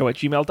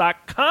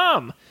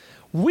don'tpanicshow@gmail.com.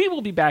 We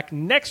will be back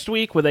next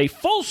week with a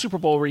full Super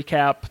Bowl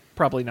recap.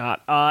 Probably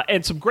not.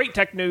 And some great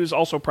tech news.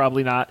 Also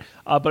probably not.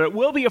 But it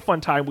will be a fun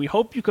time. We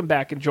hope you come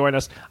back and join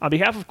us. On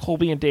behalf of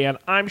Colby and Dan,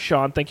 I'm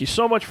Sean. Thank you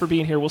so much for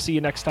being here. We'll see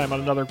you next time on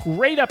another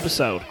great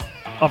episode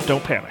of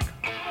Don't Panic.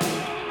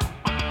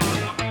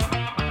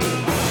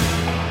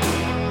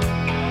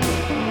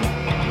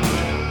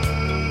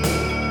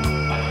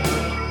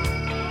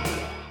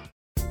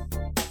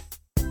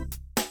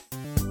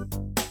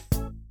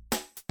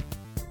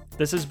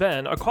 This has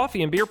been a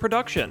Coffee and Beer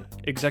production,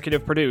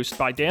 executive produced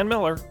by Dan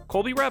Miller,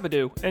 Colby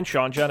Rabideau, and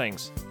Sean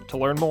Jennings. To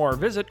learn more,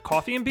 visit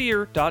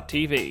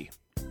coffeeandbeer.tv.